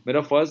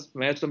 मेरा first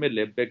match तो मैं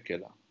left back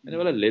खेला. मैंने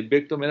बोला left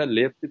back तो मेरा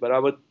left से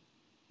बराबर,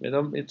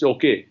 it's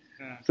okay.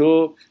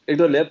 So एक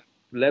तो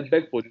left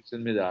back position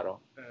में जा रहा हूँ.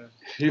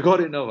 You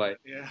got it now, भाई.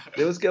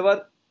 फिर उसके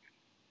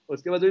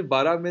बाद जो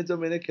 12 मैच जो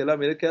मैंने खेला,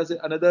 मेरे ख्याल से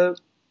another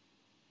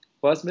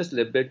first match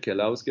left back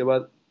खेला, उसके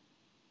बाद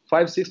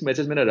 5-6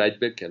 matches मैंने right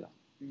back खेला.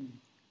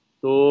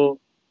 So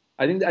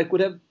I think I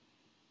could have,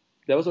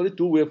 there was only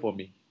two way for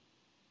me.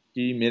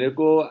 कि मेरे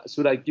को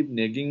should I keep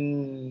nagging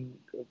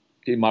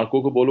कि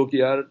मार्को को बोलो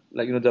कि यार,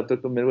 like, जब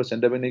तक तुम मेरे को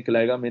सेंटर में नहीं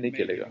खिलाएगा मैं नहीं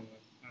खेलेगा.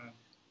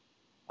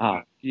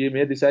 हाँ, ये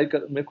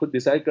मैं खुद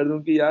डिसाइड कर दूं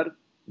कि यार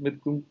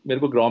तुम मेरे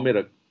को ग्राउंड में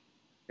रख,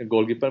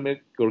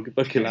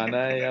 गोलकीपर खिलाना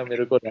है या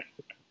मेरे को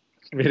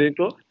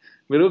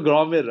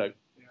ग्राउंड में रख.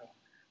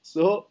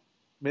 So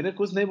मैंने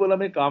कुछ नहीं बोला,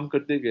 मैं काम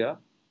करते गया.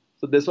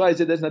 So that's why I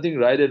say there's nothing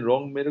right and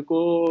wrong. मेरे को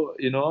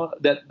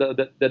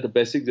that the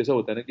basic जैसा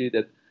होता है ना कि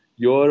that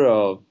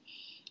your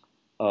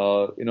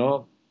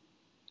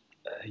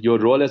your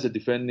role as a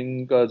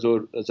defending का जो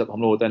जब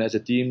हम लोग होता है ना as a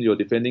team, your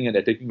defending and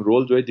attacking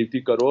role जो है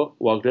डिग्री करो,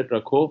 work rate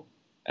रखो.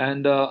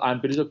 And I'm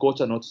pretty sure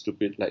coaches are not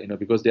stupid, like,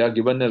 because they are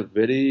given a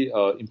very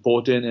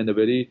important and a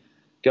very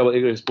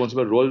एक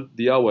responsible role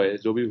दिया हुआ है.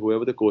 जो भी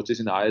whoever the coaches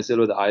in the ISL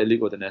or the I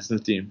League or the national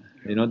team,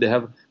 they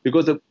have,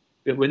 because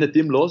when the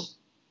team lost,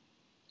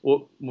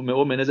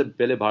 वो manager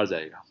पहले बाहर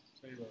जाएगा.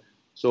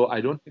 So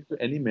I don't think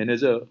any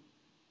manager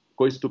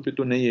कोई stupid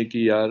तो नहीं है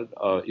कि यार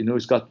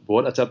इसका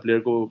बहुत अच्छा प्लेयर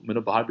को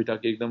बाहर बिठा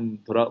के एकदम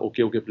थोड़ा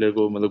ओके प्लेयर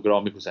को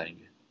ग्राउंड में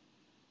घुसाएंगे.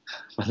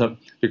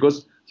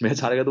 because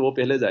मैच हारेगा तो वो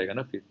पहले जाएगा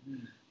ना फिर.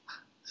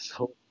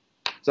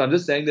 So I'm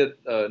just saying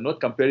that not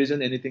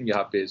comparison anything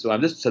यहाँ पे. So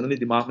I'm just suddenly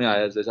दिमाग में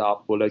आया जैसा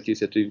आप बोला कि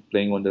Chhetri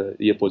playing on the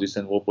ये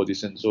position वो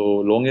position. So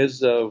long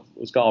as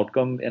उसका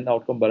end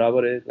outcome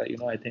बराबर है,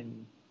 like, I think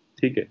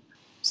ठीक है.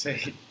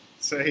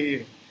 सही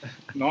है.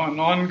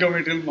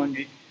 Non-committal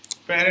monkey.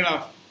 Fair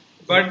enough.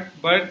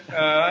 But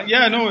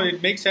yeah, no,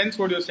 it makes sense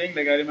what you're saying.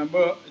 Like, I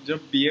remember जब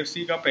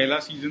BFC का पहला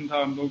season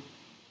था, हम लोग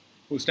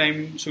उस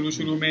time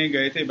शुरू में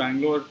गए थे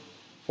Bangalore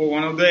for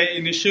one of the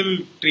initial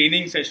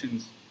training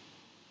sessions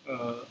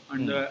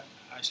under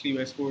Ashley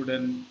Westwood,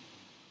 and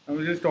I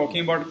was just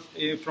talking about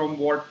from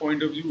what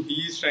point of view he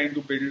is trying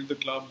to build the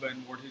club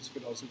and what his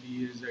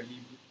philosophy is that he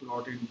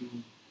brought into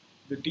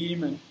the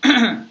team, and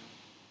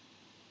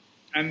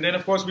and then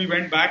of course we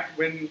went back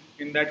when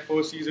in that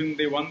first season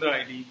they won the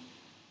I League,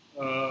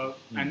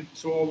 and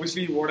so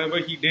obviously whatever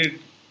he did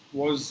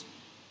was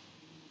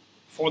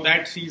for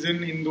that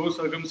season in those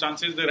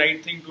circumstances the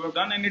right thing to have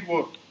done, and it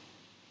worked.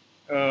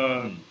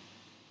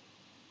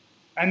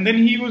 And then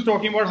he was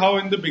talking about how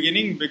in the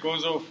beginning,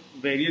 because of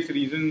various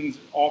reasons,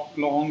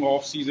 long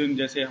off season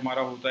जैसे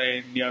हमारा होता है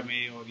India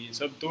में और ये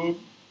सब, तो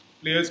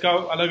players का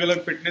अलग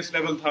अलग फिटनेस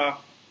लेवल था.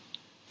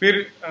 फिर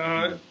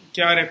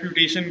क्या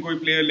रेप्यूटेशन कोई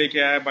प्लेयर लेके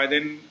आया. Bye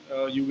then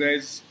you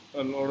guys,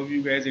 a lot of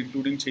you guys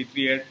including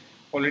Chhetri, had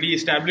already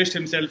established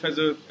himself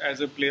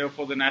as a player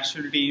for the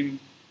national team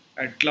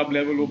at club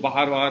level. वो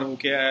बाहर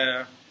होके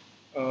आया,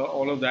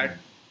 all of that.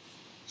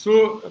 So,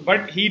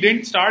 but he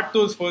didn't start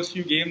those first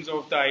few games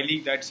of the I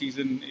League that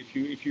season, if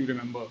you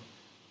remember.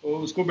 So,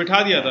 उसको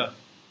बिठा दिया था.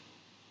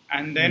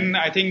 And then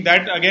I think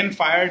that again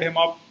fired him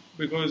up,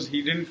 because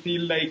he didn't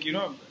feel like,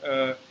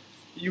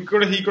 he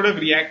could have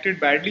reacted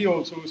badly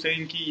also,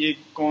 saying कि ये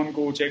कौन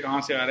coach है,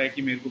 कहाँ से आ रहा है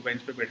कि मेरे को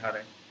bench पे बैठा रहा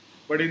है.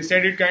 But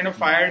instead it kind of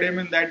fired him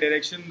in that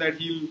direction, that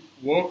he'll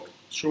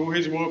show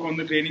his work on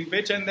the training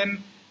pitch, and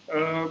then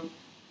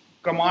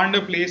command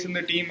a place in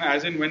the team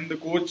as in when the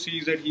coach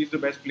sees that he's the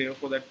best player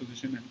for that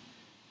position,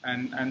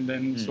 and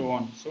then so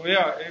on. So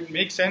yeah, it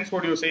makes sense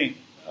what you're saying.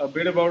 A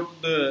bit about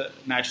the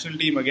national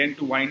team again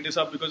to wind this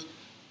up, because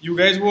you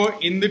guys were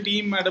in the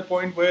team at a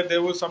point where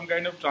there was some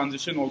kind of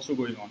transition also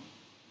going on,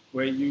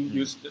 where you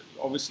used,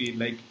 obviously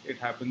like it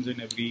happens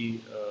in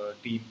every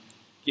team,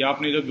 कि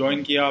आपने जब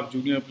join किया आप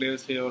junior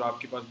players थे और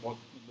आपके पास बहुत,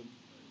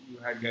 you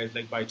had guys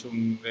like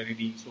Baichung,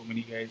 Renedy, so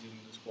many guys in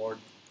the squad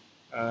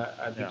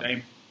at the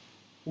time,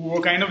 who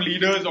were kind of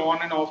leaders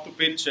on and off the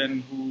pitch,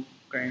 and who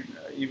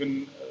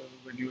even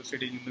when you were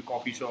sitting in the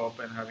coffee shop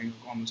and having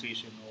a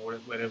conversation or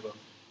wherever.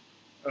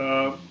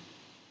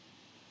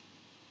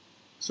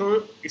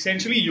 So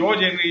essentially your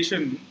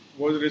generation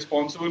was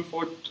responsible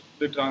for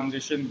the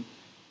transition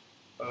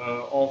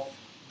of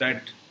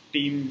that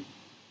team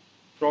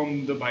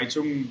from the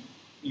Baichung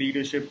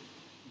leadership,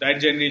 that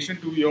generation,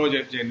 to your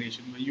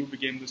generation where you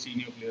became the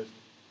senior players.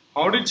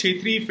 How did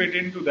Chhetri fit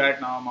into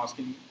that now, I'm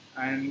asking?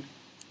 And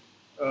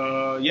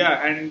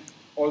and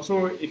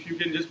also if you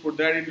can just put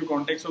that into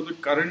context of the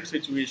current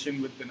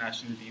situation with the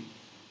national team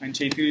and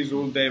Chhetri's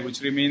role there,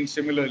 which remains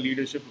similar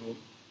leadership role,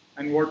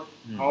 and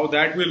how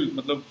that will,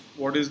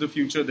 what is the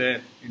future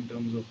there in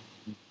terms of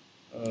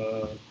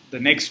the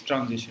next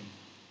transition?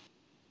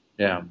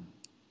 Yeah.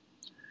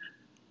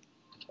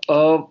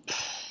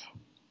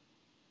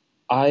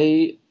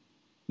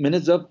 मैंने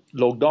जब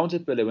lockdown से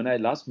पहले, when I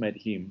last met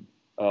him,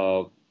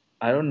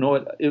 I don't know,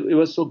 it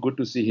was so good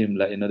to see him,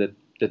 like,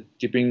 that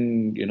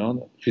keeping,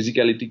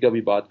 physicality का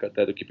भी बात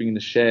करता है, तो keeping in the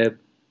shape,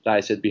 like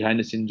I said, behind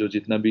the scenes जो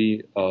जितना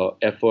भी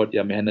effort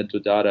या मेहनत जो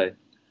जा रहा है,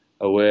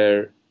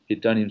 where he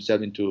turned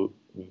himself into,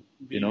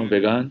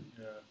 vegan,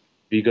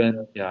 I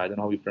don't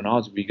know how we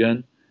pronounce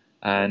vegan,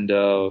 and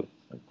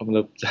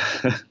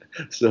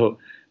so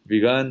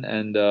vegan,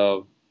 and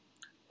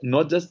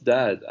not just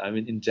that, I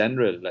mean in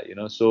general, like,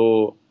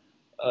 so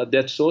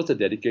that shows the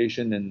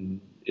dedication and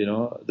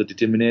the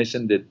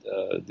determination that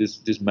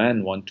this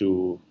man want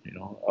to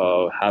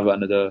have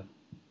another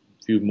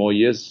few more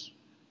years,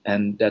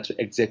 and that's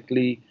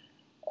exactly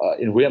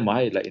in where am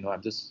I, like,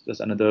 I'm just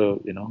another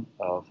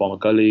former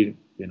colleague,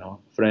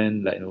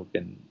 friend, like,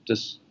 can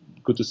just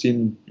good to see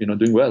him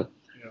doing well.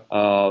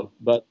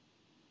 But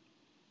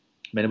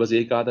मैंने बस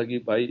यही कहा था कि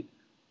भाई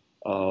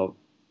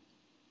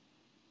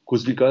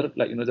कुछ भी कर,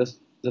 like, just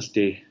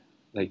stay,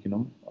 like,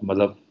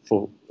 मतलब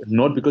for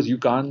not because you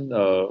can't,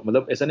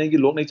 मतलब ऐसा नहीं कि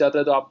लोग नहीं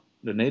चाहते तो आप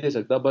नहीं रह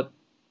सकता, but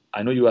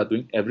I know you are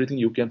doing everything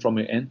you can from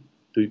your end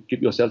to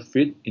keep yourself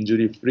fit,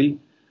 injury free,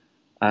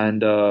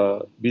 and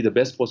be the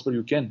best possible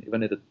you can,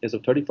 even at the age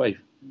of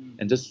 35,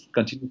 and just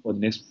continue for the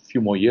next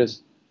few more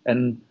years.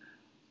 And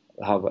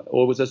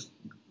वो just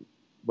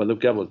मतलब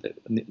क्या बोलते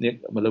हैं,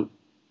 मतलब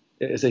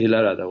ऐसे हिला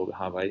रहा था वो,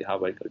 हाँ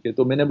भाई करके.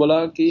 तो मैंने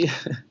बोला कि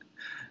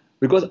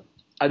because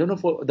I don't know,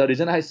 for the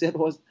reason I said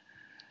was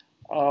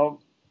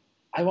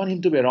I want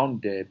him to be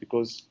around there,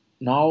 because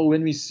now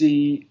when we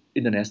see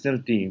in the national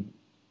team,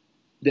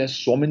 there are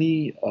so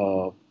many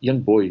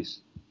young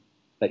boys,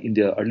 like in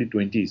their early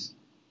 20s.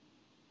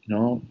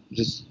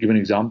 Just give an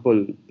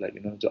example, like,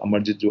 जो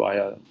अमरजीत जो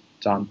आया,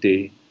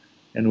 Chante,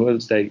 and who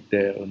else, like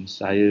there on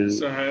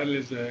Sahil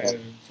is there.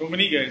 So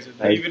many guys.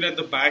 Even at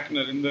the back,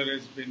 Narinder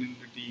has been in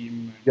the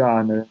team.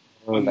 Yeah,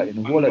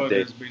 Anwar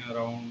has been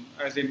around,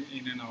 as in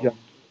and out.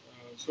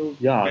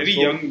 Very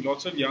young,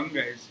 lots of young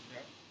guys.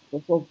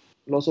 Yeah.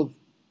 Lots of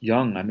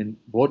young. I mean,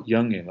 both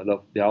young.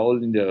 They are all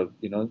in the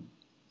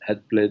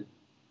had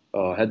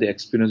the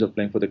experience of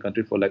playing for the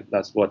country for like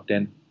last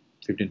 10,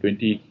 15,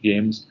 20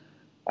 games.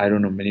 I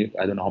don't know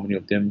how many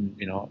of them,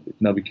 itna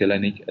bhi khela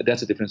nahi.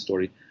 That's a different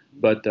story.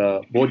 But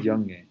both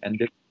young and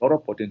there's a lot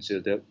of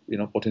potential. There,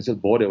 potential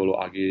board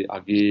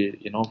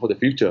aage, for the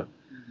future.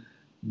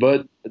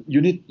 But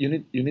you need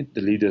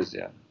the leaders,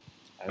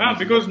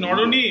 because not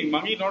only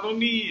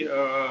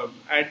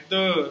at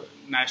the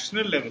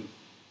national level,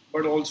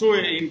 but also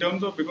in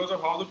terms of because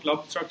of how the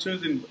club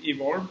structures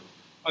evolved,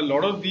 a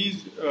lot of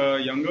these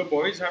younger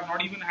boys have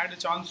not even had a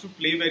chance to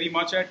play very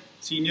much at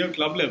senior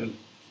club level.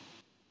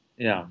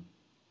 Yeah.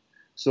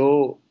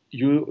 So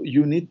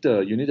you need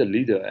a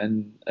leader,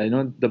 and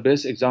the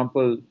best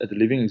example, the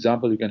living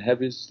example you can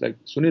have is like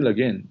Sunil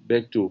again,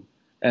 back to,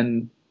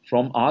 and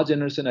from our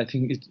generation, I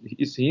think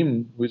it's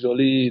him who's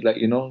only like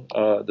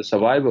the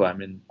survivor. I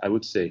mean, I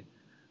would say,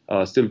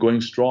 still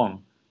going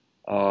strong,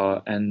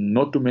 and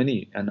not too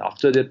many. And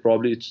after that,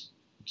 probably it's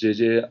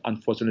JJ.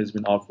 Unfortunately, has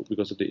been out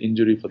because of the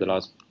injury for the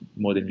last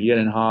more than a year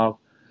and a half.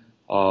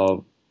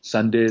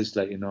 Sundays,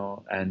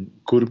 and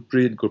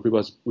Gurpreet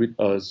was with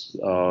us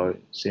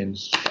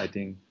since I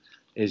think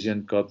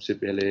Asian Cup se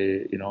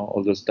pehle,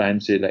 all those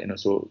times,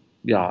 so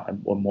yeah,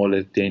 more or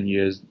less 10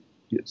 years.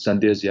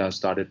 Sundays, yeah,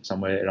 started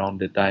somewhere around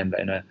the time,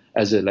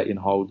 as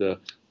how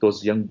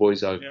those young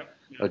boys are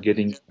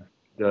getting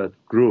the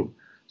group.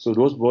 So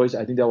those boys,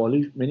 I think there are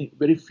only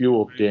very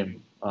few of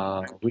them,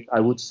 which I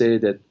would say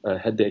that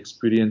had the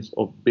experience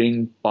of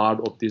being part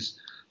of the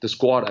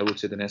squad. I would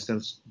say the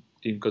national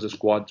team because of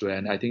squad जो है,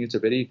 and I think it's a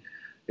very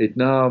it's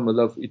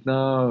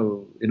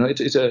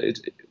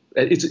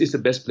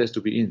the best place to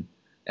be in.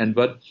 And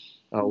but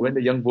when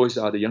the young players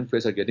are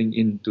getting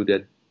into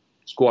that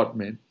squad,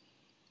 man,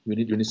 we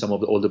need some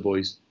of the older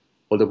boys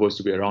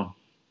to be around.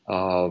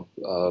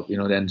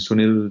 Then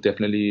Sunil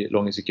definitely,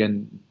 long as he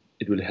can,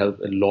 it will help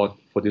a lot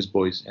for these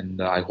boys,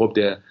 and I hope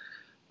they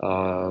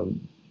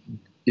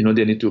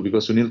need to,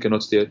 because Sunil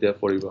cannot stay there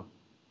forever,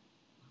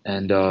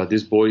 and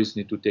these boys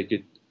need to take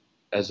it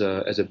as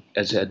an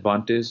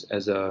advantage,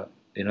 as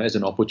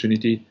an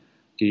opportunity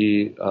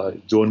कि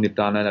जो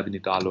निपटाना है अभी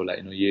निकाल लो,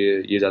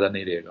 ये ज़्यादा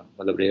नहीं रहेगा,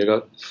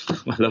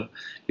 रहेगा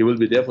he will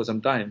be there for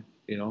some time,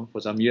 for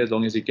some years,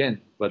 long as he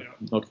can, but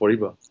not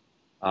forever.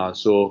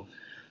 So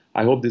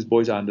I hope these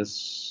boys they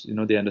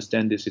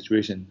understand this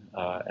situation,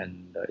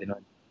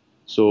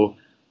 so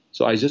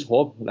I just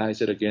hope, like I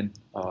said again,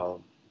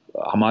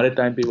 हमारे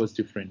time पे was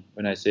different.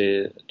 When I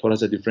say थोड़ा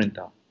सा different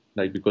था,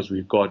 because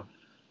we got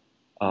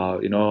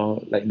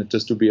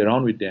just to be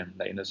around with them,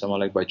 someone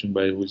like Baichung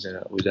Bhai, who's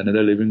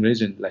another living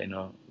legend,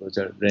 was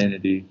a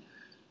Renedy,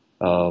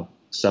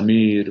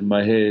 Samir,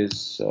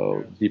 Mahesh,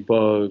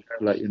 Deepak,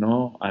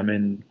 I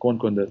mean,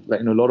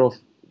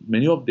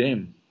 many of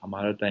them,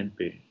 हमारा time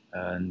पे,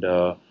 and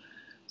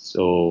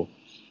so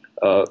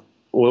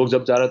वो लोग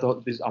जब जा रहा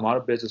था, this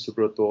हमारा batch is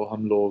super, तो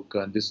हम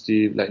लोग this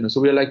team,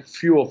 so we are like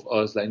few of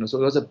us, so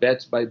it was a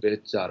batch by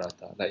batch जा रहा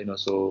था,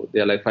 so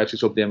there are like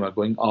 5-6 of them are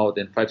going out,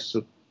 and 5-6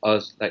 of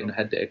us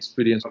had the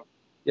experience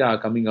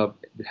coming up,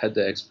 had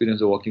the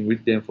experience of working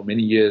with them for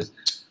many years.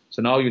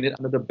 So now you need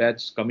another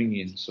batch coming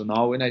in. So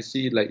now when I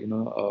see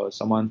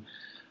someone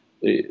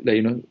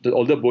the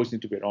older boys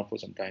need to be around for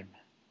some time,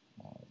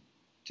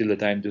 till the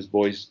time these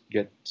boys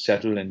get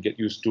settled and get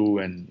used to,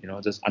 and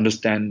just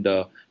understand,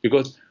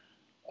 because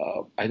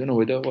I don't know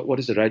what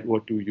is the right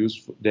word to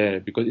use there,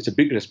 because it's a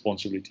big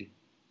responsibility.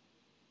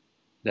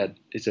 That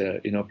it's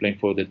playing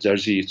for the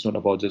jersey. It's not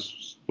about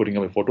just putting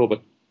up a photo,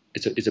 but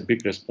it's a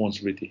big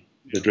responsibility.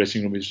 The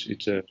dressing room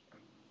it's a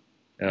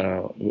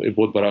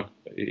बहुत बड़ा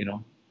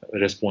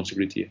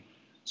responsibility.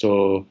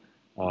 So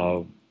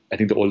I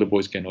think the older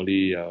boys can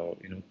only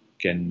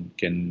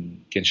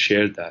can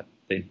share that,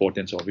 the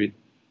importance of it,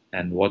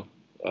 and what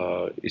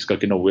इसका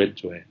weight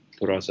जो है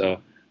थोड़ा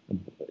सा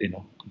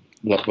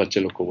बच्चे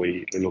लोग को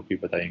वही लोग भी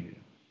बताएंगे.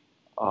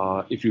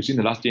 If you've seen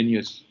the last 10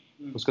 years,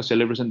 उसका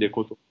celebration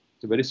देखो तो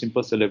it's a very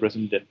simple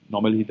celebration that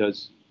normally he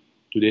does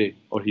today,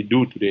 or he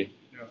do today.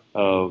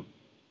 I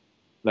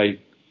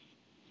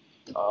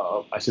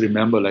still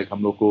remember,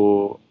 हम लोग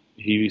को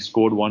he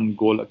scored one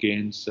goal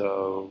against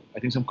I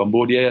think some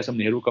Cambodia or some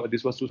Nehru Cup.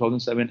 This was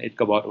 2007-8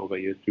 का बात होगा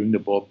ये, during the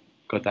Bob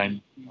का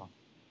time,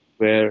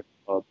 where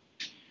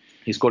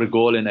he scored a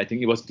goal, and I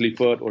think it was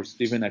Clifford or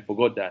Stephen, I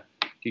forgot that,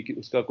 कि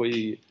उसका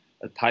कोई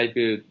Thai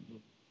पे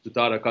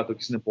जुता रखा तो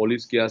किसी ने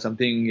polish किया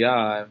something,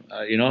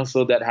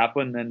 so that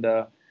happened, and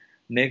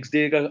next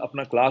day का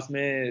अपना class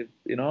में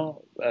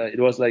it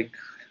was like,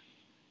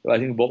 I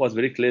think Bob was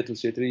very clear to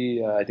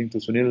Chhetri, I think to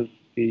Sunil,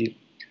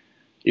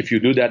 if you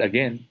do that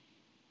again,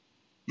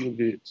 you'll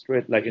be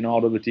straight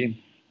out of the team.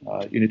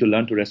 You need to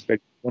learn to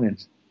respect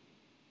opponents,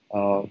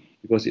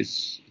 because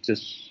it's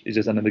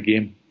just another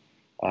game,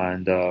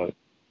 and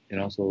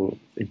so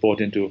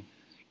important to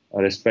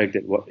respect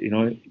that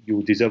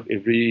you deserve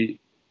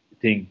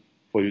everything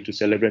for you to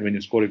celebrate when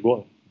you score a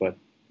goal, but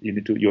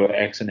your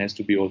action has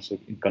to be also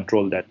in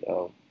control, that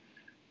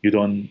you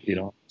don't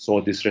show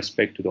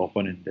disrespect to the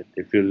opponent, that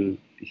they feel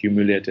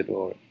humiliated,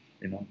 or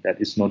that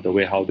is not the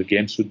way how the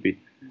game should be.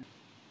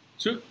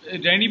 So,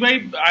 Renedy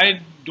bhai,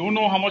 I don't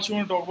know how much you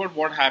want to talk about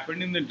what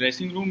happened in the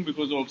dressing room,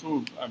 because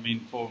also, I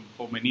mean,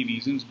 for many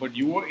reasons, but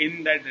you were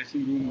in that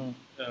dressing room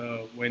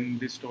when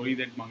this story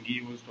that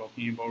Mangi was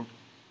talking about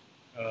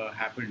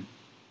happened.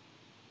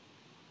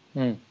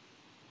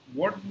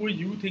 What were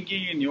you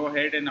thinking in your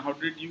head, and how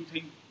did you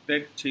think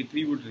that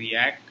Chhetri would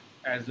react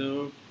as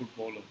a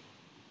footballer?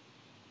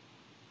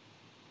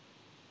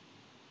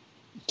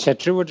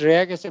 Chhetri would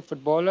react as a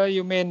footballer.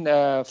 You mean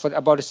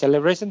about a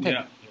celebration thing?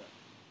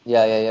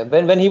 Yeah.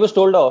 When he was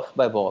told off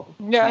by Bob.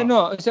 Yeah, I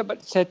know. So,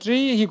 but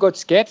Chhetri, he got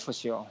scared for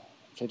sure.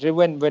 Chhetri,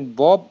 when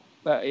Bob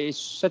is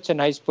such a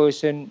nice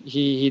person,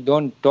 he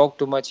don't talk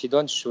too much, he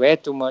don't swear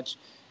too much,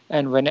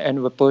 and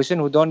a person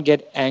who don't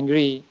get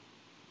angry,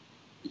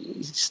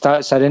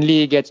 suddenly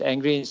he gets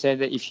angry and said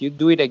that if you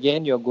do it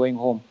again, you're going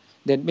home.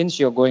 That means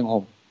you're going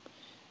home.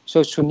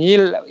 So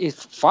Sunil is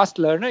fast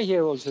learner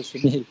here also,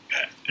 Sunil.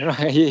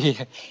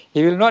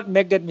 He will not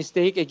make that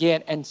mistake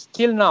again. And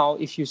still now,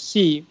 if you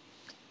see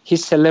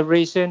his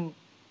celebration,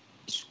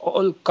 it's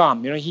all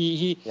calm.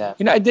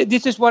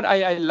 This is what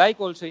I like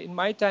also. In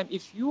my time,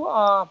 if you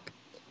are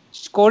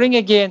scoring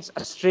against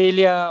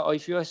Australia or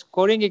if you are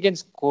scoring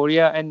against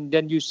Korea and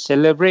then you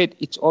celebrate,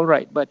 it's all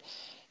right. But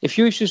if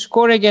you should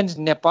score against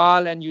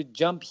Nepal and you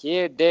jump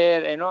here,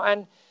 there,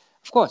 and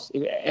of course,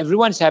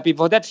 everyone's happy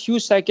for that few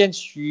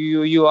seconds.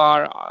 You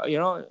are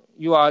on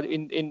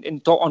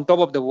top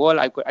of the world.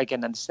 I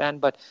can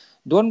understand, but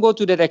don't go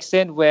to that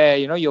extent where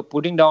you're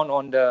putting down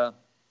on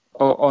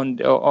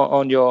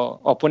your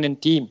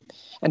opponent team.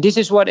 And this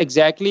is what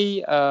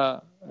exactly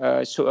Bob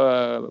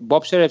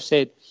Sharaf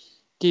said.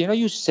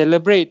 You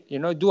celebrate,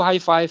 do high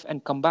five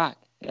and come back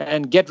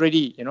and get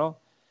ready.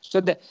 So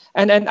that,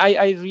 and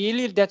I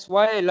really, that's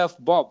why I love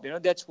Bob.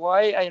 That's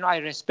why I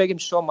respect him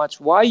so much.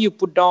 Why you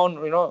put down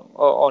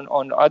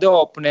on other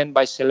opponent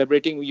by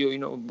celebrating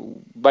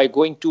by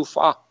going too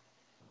far.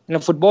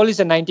 Football is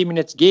a 90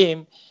 minutes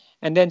game,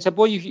 and then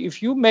suppose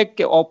if you make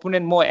the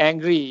opponent more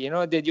angry,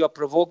 that you are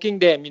provoking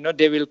them,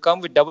 they will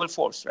come with double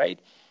force, right?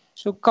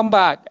 So come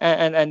back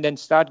and then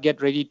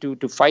get ready to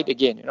fight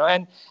again,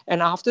 and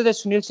after that,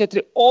 Sunil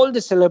Chhetri, all the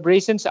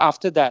celebrations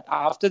after that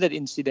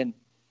incident,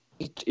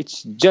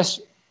 it's just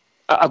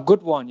a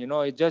good one,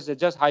 it's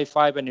just high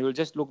five and he will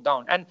just look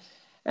down.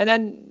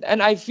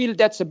 And I feel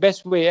that's the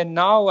best way. And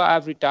now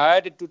I've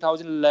retired in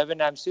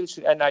 2011. I'm still,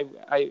 and I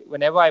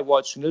whenever I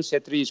watch Sunil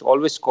Chhetri is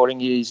always scoring.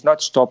 He's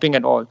not stopping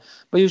at all.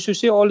 But you should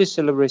see all his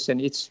celebration.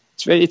 It's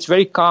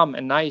very calm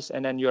and nice.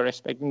 And then you're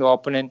respecting the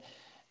opponent.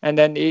 And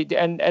then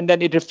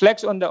it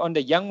reflects on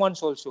the young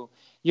ones also.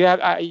 You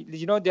have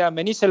there are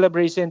many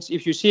celebrations.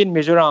 If you see in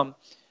Mizoram,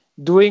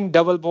 doing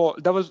double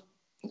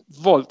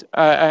vault,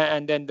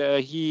 and then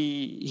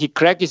he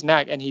cracked his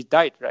neck and he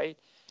died, right?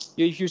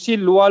 If you see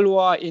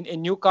Lua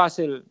in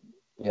Newcastle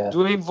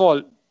doing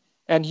vault,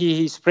 and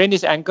he sprained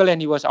his ankle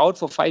and he was out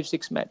for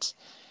 5-6 months.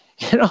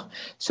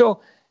 So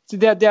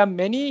there are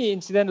many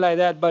incidents like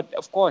that. But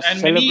of course, and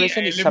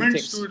celebration many is something.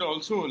 elements to it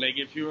also. Like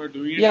if you are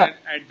doing it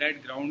at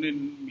that ground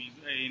in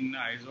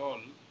Aizawl,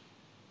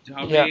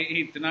 जहाँ पे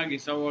इतना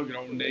घिसा हुआ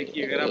ground है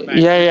कि अगर आप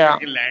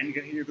back land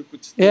करेंगे तो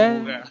कुछ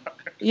होगा.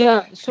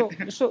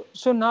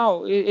 So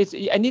now it's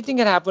anything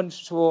can happen.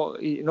 So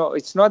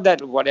it's not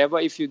that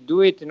whatever, if you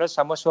do it,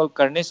 somersault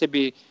करने से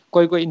भी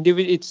कोई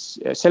individual, it's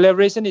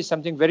celebration is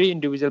something very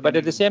individual. But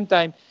at the same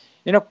time,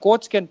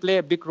 coach can play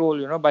a big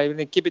role, by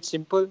keep it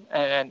simple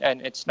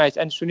and it's nice.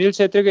 And Sunil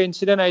Chhetri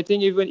incident, I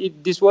think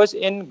this was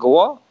in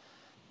Goa.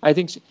 I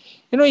think,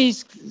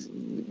 he's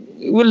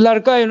with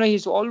Larka,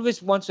 he's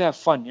always wants to have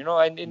fun,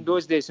 and in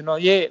those days,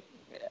 ये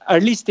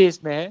early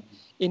stage में है,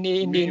 in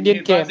the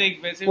Indian camp,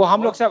 वो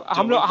हम लोग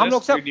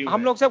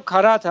सब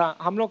खड़ा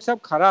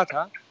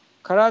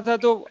था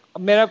तो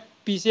मेरा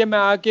पीछे में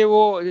आके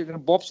वो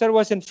Bob sir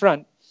was in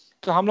front,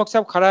 तो हम लोग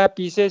सब खड़ा है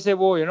पीछे से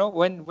वो,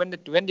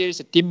 when there is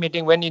a team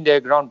meeting, when in the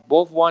ground,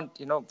 both want,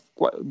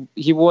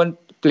 he want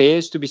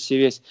players to be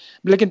serious.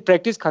 लेकिन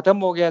practice खत्म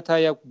हो गया था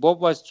या Bob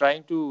was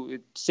trying to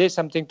say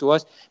something to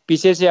us,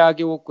 पीछे से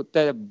आके वो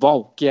कुत्ता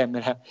बाव किया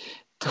मेरा,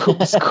 तो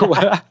उसको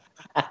बोला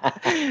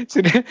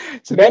सुनील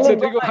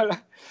छेत्री को बोला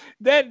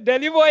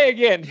Delhi boy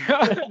again.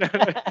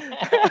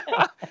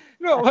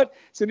 No, but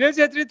Sunil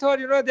Chhetri thought,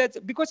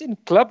 that because in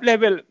club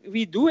level,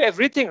 we do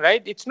everything,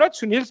 right? It's not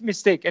Sunil's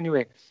mistake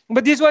anyway.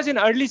 But this was in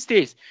early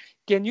stage.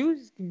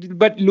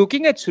 But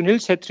looking at Sunil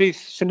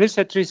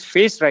Chhetri's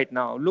face right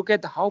now, look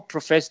at how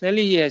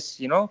professionally he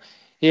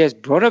has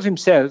brought up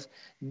himself.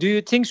 Do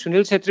you think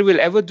Sunil Chhetri will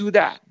ever do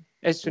that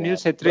as Sunil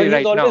Chhetri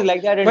right now? He's always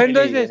like that in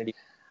Delhi.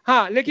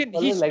 लेकिन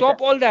he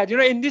stopped all that,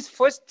 in these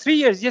first 3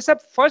 years. ये सब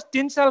first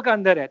 3 साल का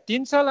अंदर है.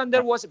 3 साल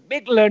अंदर was a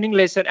big learning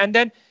lesson, and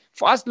then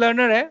fast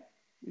learner है.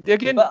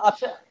 लेकिन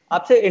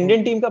आपसे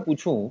इंडियन टीम का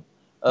पूछूं,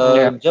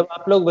 जब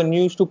आप लोग when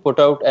you used to put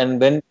out and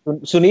when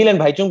Sunil and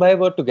Bhaichung Bhai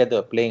were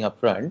together playing up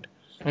front,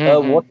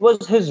 what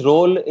was his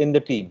role in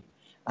the team?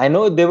 I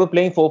know they were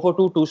playing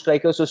 4-4-2, 2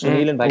 strikers, so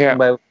Sunil and Bhaichung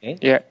Bhai were playing.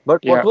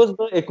 But what was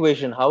the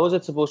equation? How was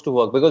it supposed to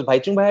work? Because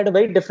Bhaichung Bhai had a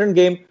very different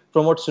game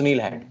from what Sunil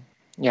had.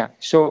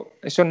 So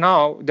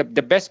now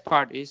the best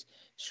part is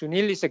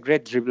Sunil is a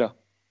great dribbler.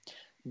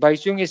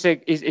 Bhaichung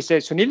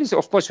Sunil is,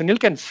 of course, Sunil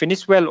can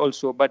finish well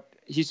also, but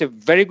he's a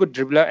very good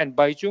dribbler, and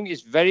Bhaichung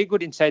is very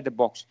good inside the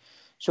box.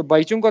 So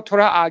Bhaichung को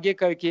थोड़ा आगे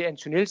करके, and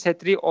Sunil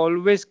Chhetri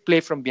always play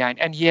from behind,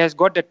 and he has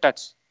got the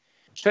touch.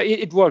 So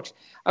it works.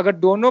 अगर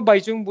दोनों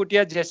Bhaichung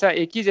Bhutia जैसा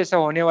एक ही जैसा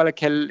होने वाला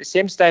खेल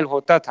same style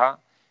होता था,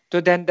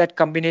 तो then that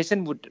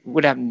combination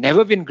would have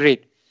never been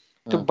great.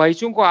 तो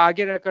बाइचुंग को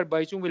आगे रखकर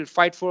Bhaichung will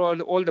fight for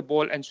all the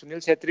ball and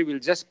Sunil Chhetri will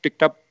just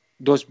pick up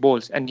those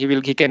balls and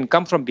he can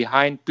come from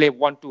behind, play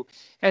 1-2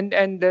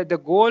 and the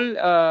goal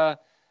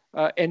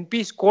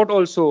NP scored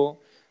also.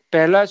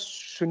 पहला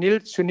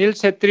सुनील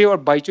छेत्री और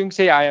बाइचुंग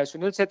से आया.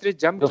 Sunil Chhetri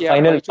jump किया,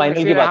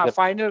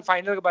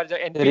 final के बाद जब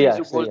एनपी ने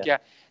जो गोल किया,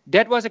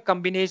 that was a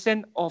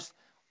combination of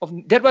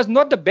that was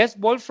not the best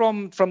ball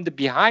from the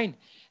behind.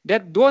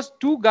 That those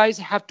two guys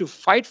have to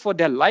fight for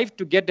their life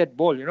to get that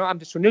ball.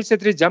 Sunil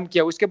Chhetri jump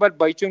किया, उसके बाद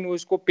बाइचुंग ने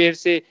उसको पैर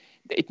से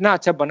इतना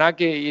अच्छा बना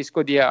के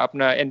इसको दिया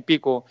अपना एनपी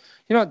को.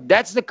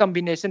 That's the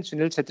combination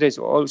Sunil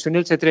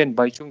Chhetri and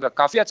Bhaichung का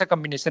काफी अच्छा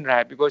combination रहा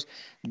है, because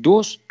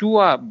those two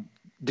are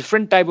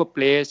different type of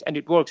players and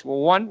it works.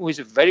 One who is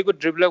a very good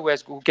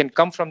dribbler who can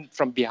come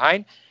from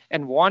behind,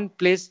 and one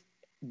plays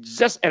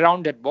just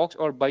around that box.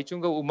 और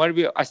बाइचुंग का उम्र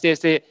भी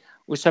ऐसे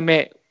उस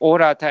समय हो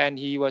रहा था and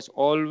he was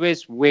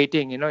always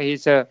waiting.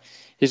 He's a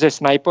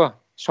sniper,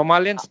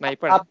 Somalian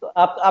sniper.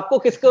 आपको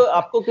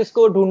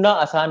किसको ढूंढना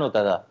आसान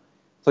होता था?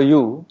 For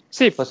you,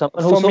 see, for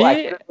someone who's so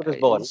accurate with his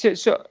ball.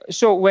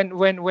 So when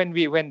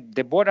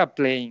they both are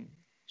playing,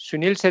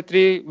 Sunil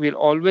Chhetri will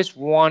always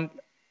want,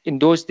 in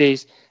those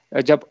days,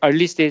 जब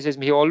early stages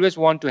में, he always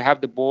want to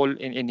have the ball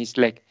in his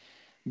leg.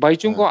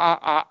 Bhaichung को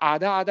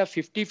आधा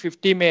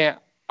 50-50 में,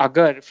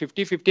 अगर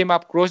 50-50 में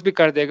आप cross भी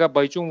कर देगा,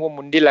 बाइचुंग वो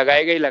मुंडी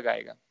लगाएगा ही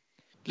लगाएगा.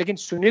 लेकिन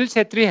Sunil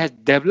Chhetri has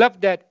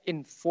developed that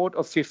in 4th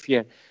or 5th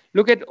year.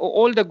 Look at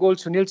all the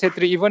goals Sunil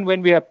Chhetri, even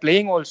when we are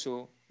playing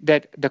also,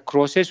 that the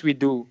crosses we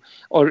do,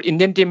 or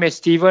Indian team में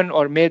Steven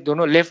और मैं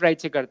दोनों left right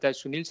से करता है,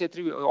 Sunil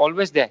Chhetri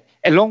always there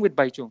along with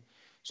Bhaichung.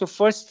 So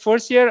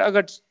first year,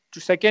 अगर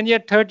second year,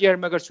 third year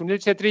में अगर सुनील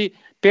छेत्री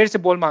पैर से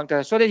बॉल मांगता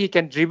था, so that he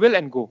can dribble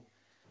and go.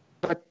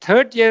 But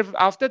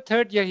after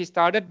third year, he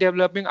started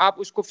developing. आप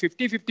उसको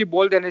 50-50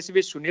 बॉल देने से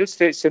भी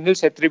Sunil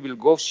Chhetri will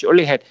go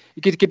surely head.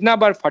 कितना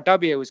बार फटा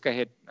भी है उसका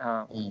head.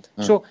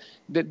 So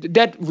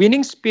that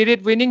winning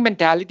spirit, winning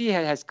mentality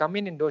has come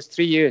in those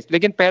 3 years.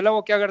 लेकिन पहला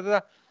वो क्या करता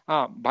था?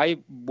 भाई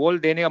बॉल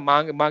देने का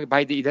मांग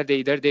भाई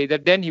इधर दे,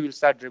 then he will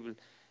start dribble.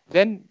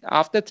 Then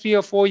after 3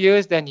 or 4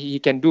 years, then he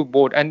can do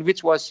both, and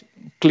which was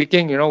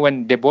clicking,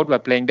 when they both were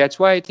playing. That's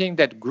why I think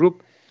that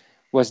group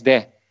was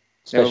there.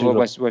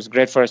 Was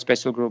great for a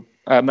special group.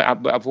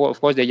 Of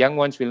course, the young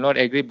ones will not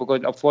agree,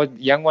 because of course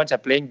young ones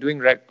are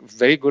doing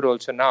very good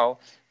also now.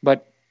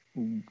 But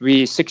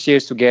we 6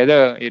 years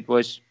together, it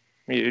was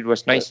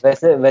nice.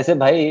 वैसे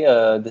भाई,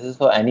 this is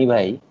for Aney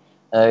भाई.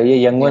 ये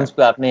young ones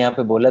पे आपने यहाँ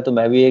पे बोला, तो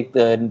मैं भी एक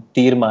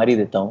तीर मार ही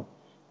देता हूँ.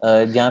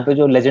 जहाँ पे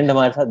जो लेजेंड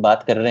हमारे साथ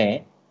बात कर रहे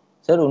हैं,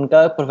 सर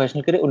उनका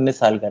प्रोफेशनल करियर 19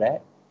 साल का रहा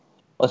है.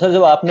 और सर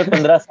जब आपने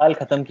 15 साल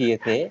खत्म किए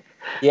थे,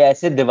 ये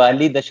ऐसे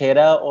दिवाली,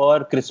 दशहरा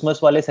और क्रिसमस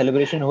वाले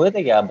सेलिब्रेशन हुए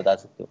थे क्या, आप बता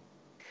सकते हो?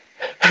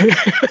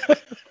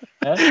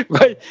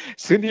 भाई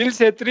Sunil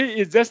Chhetri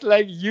is just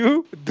like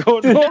you,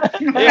 दोनों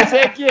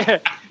ऐसे किए हैं.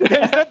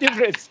 There is no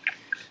difference.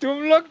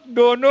 तुम लोग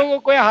दोनों को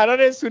कोई हरा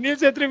नहीं, सुनील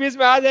छेत्री बीच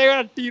में आ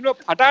जाएगा, तीनों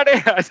फटा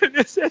देगा.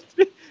 सुनील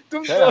छेत्री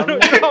तुम दोनों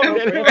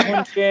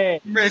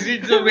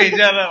मैसेज तो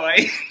भेजा ना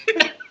भाई.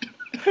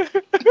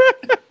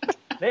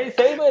 नहीं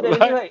सही में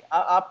रेडी भाई,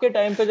 आपके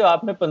टाइम पे जो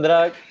आपने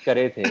 15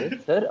 करे थे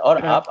सर,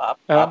 और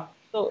आप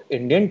तो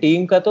इंडियन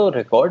टीम का तो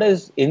रिकॉर्ड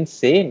इज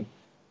इनसेन.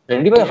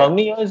 रेडी भाई, how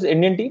many years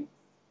Indian team?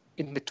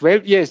 In the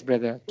 12 years,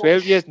 brother.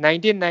 12 years,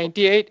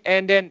 1998,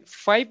 and then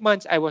 5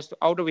 months I was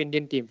out of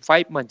Indian team.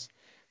 5 months.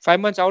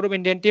 5 months out of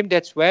Indian team.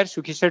 That's where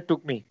Sukhwinder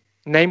took me.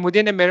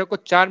 Naimuddin ने मेरे को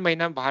 4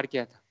 महीना बाहर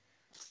किया था.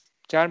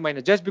 4 महीना.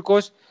 Just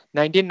because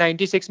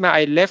 1996 में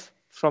I left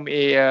from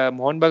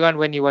Mohun Bagan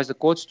when he was the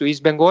coach to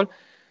East Bengal.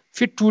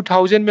 फिर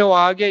 2000 में वो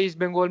आ गया ईस्ट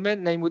बंगाल में,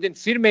 नईमुद्दीन.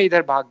 फिर मैं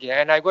इधर भाग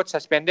गया and I got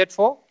suspended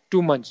for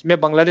 2 months. मैं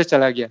बांग्लादेश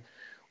चला गया.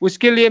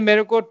 उसके लिए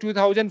मेरे को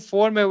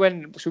 2004 में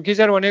when सुखी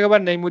होने के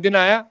बाद नईमुद्दीन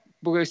आया,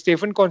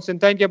 स्टीफन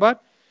कॉन्स्टेंटाइन के बाद,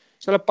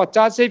 साला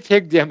 50 से ही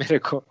फेंक दिया मेरे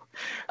को.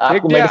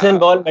 आपको मेडिसिन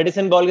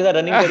बॉल के साथ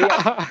रनिंग करी.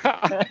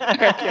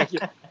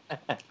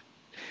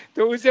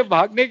 तो उसे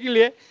भागने के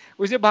लिए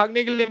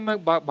मैं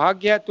भाग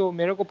गया, तो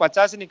मेरे को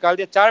 50 से निकाल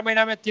दिया. 3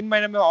 महीना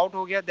में आउट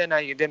हो गया.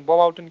 then Bob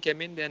Houghton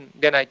came in,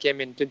 then I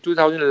came in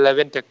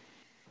 2011 तक.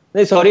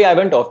 No, sorry, I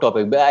went off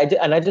topic, but I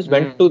just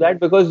went to that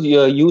because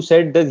you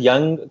said the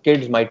young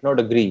kids might not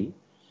agree.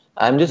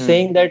 I'm just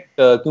saying that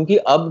क्योंकि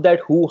अब that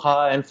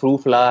hoo-ha and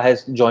frou-fla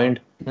has joined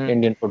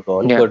Indian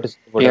football, courtesy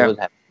of whatever was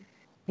happening.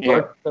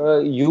 But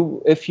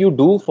if you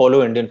do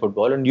follow Indian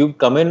football and you've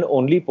come in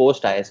only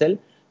post ISL,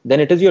 then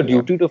it is your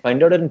duty to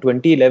find out that in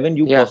 2011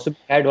 you possibly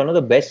had one of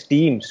the best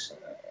teams.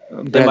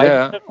 They might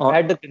not have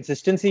had the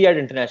consistency at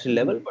international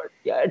level, but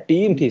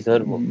team थी sir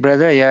वो.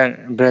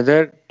 Brother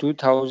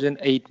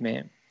 2008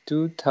 में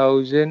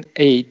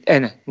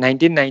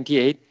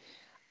 1998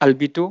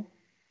 अल्बिटो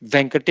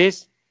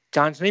Venkatesh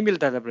chance नहीं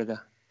मिलता था brother.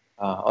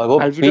 और वो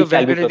अल्बिटो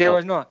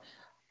Venkatesh no,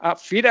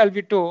 फिर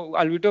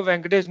अल्बिटो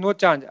Venkatesh no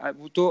chance.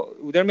 तो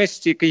उधर में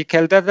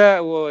खेलता था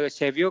वो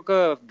सेवियो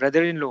का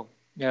brother in low,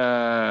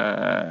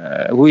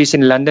 who is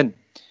in London,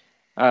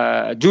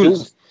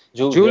 Jules.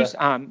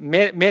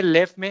 मैं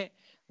लेफ्ट में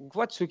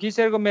बहुत सुखी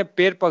सर को मैं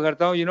पैर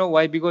पकड़ता हूँ. You know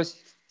why? Because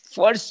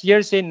first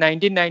year say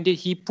 1990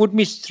 he put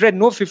me straight,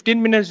 no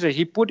 15 minutes,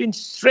 he put in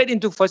straight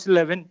into first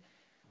 11.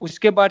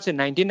 उसके बाद से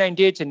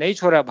 1998 से नहीं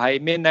छोड़ा भाई,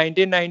 मैं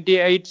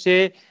 1998 से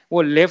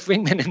वो लेफ्ट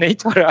विंग मैंने नहीं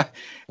छोड़ा.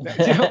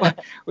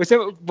 उसे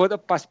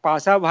बहुत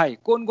पासा भाई,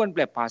 कौन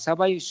प्ले पासा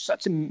भाई,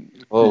 सच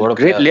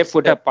ग्रेट लेफ्ट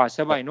फुटर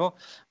पासा भाई. नो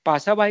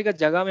पासा भाई का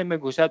जगह में मैं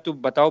घुसा, तू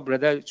बताओ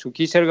ब्रदर,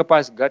 सुखी सर के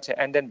पास गट्स है.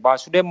 एंड देन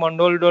वासुदेव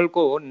मंडोल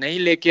को नहीं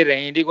लेके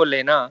रेनेडी को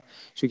लेना.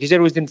 सुखी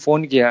सर उस दिन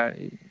फोन किया,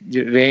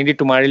 रेनेडी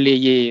तुम्हारे लिए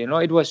ये, you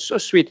know, it was so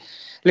sweet.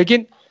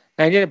 लेकिन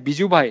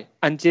बिजू भाई,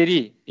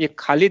 अंचेरी, ये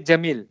खालिद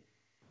जमील,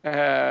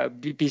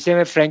 पीछे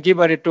में फ्रैंकी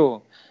बरेटो,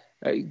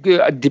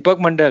 दीपक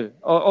मंडल,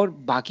 और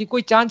बाकी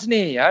कोई चांस नहीं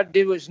है यार.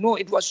 There was no,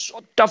 it was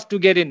so tough to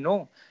get in.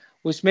 No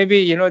उसमें भी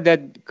यू नो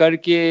दैट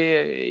करके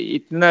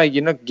इतना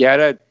यू नो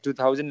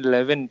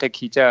 2011 तक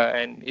खींचा.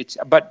 And it's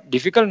but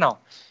difficult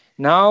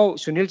now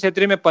Sunil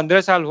Chhetri में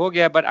 15 साल हो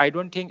गया, but I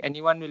don't think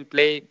anyone will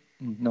play.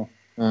 No,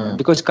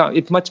 because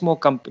it's much more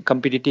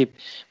competitive.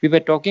 We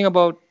were talking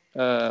about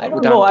I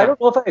don't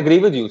know if I agree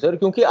with you, sir.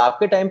 क्योंकि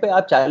आपके time पे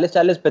आप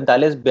 40,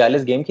 45,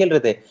 42 game खेल रहे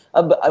थे.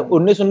 अब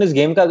 19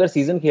 गेम का अगर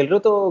सीजन खेल रहे हो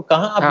तो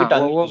कहाँ आपकी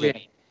टांग?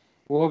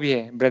 वो भी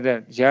है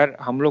ब्रदर यार.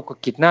 हम लोग को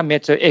कितना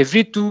मैच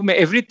एवरी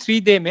 3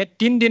 डे में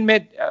 3 दिन में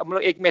हम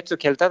लोग एक मैच तो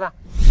खेलता था.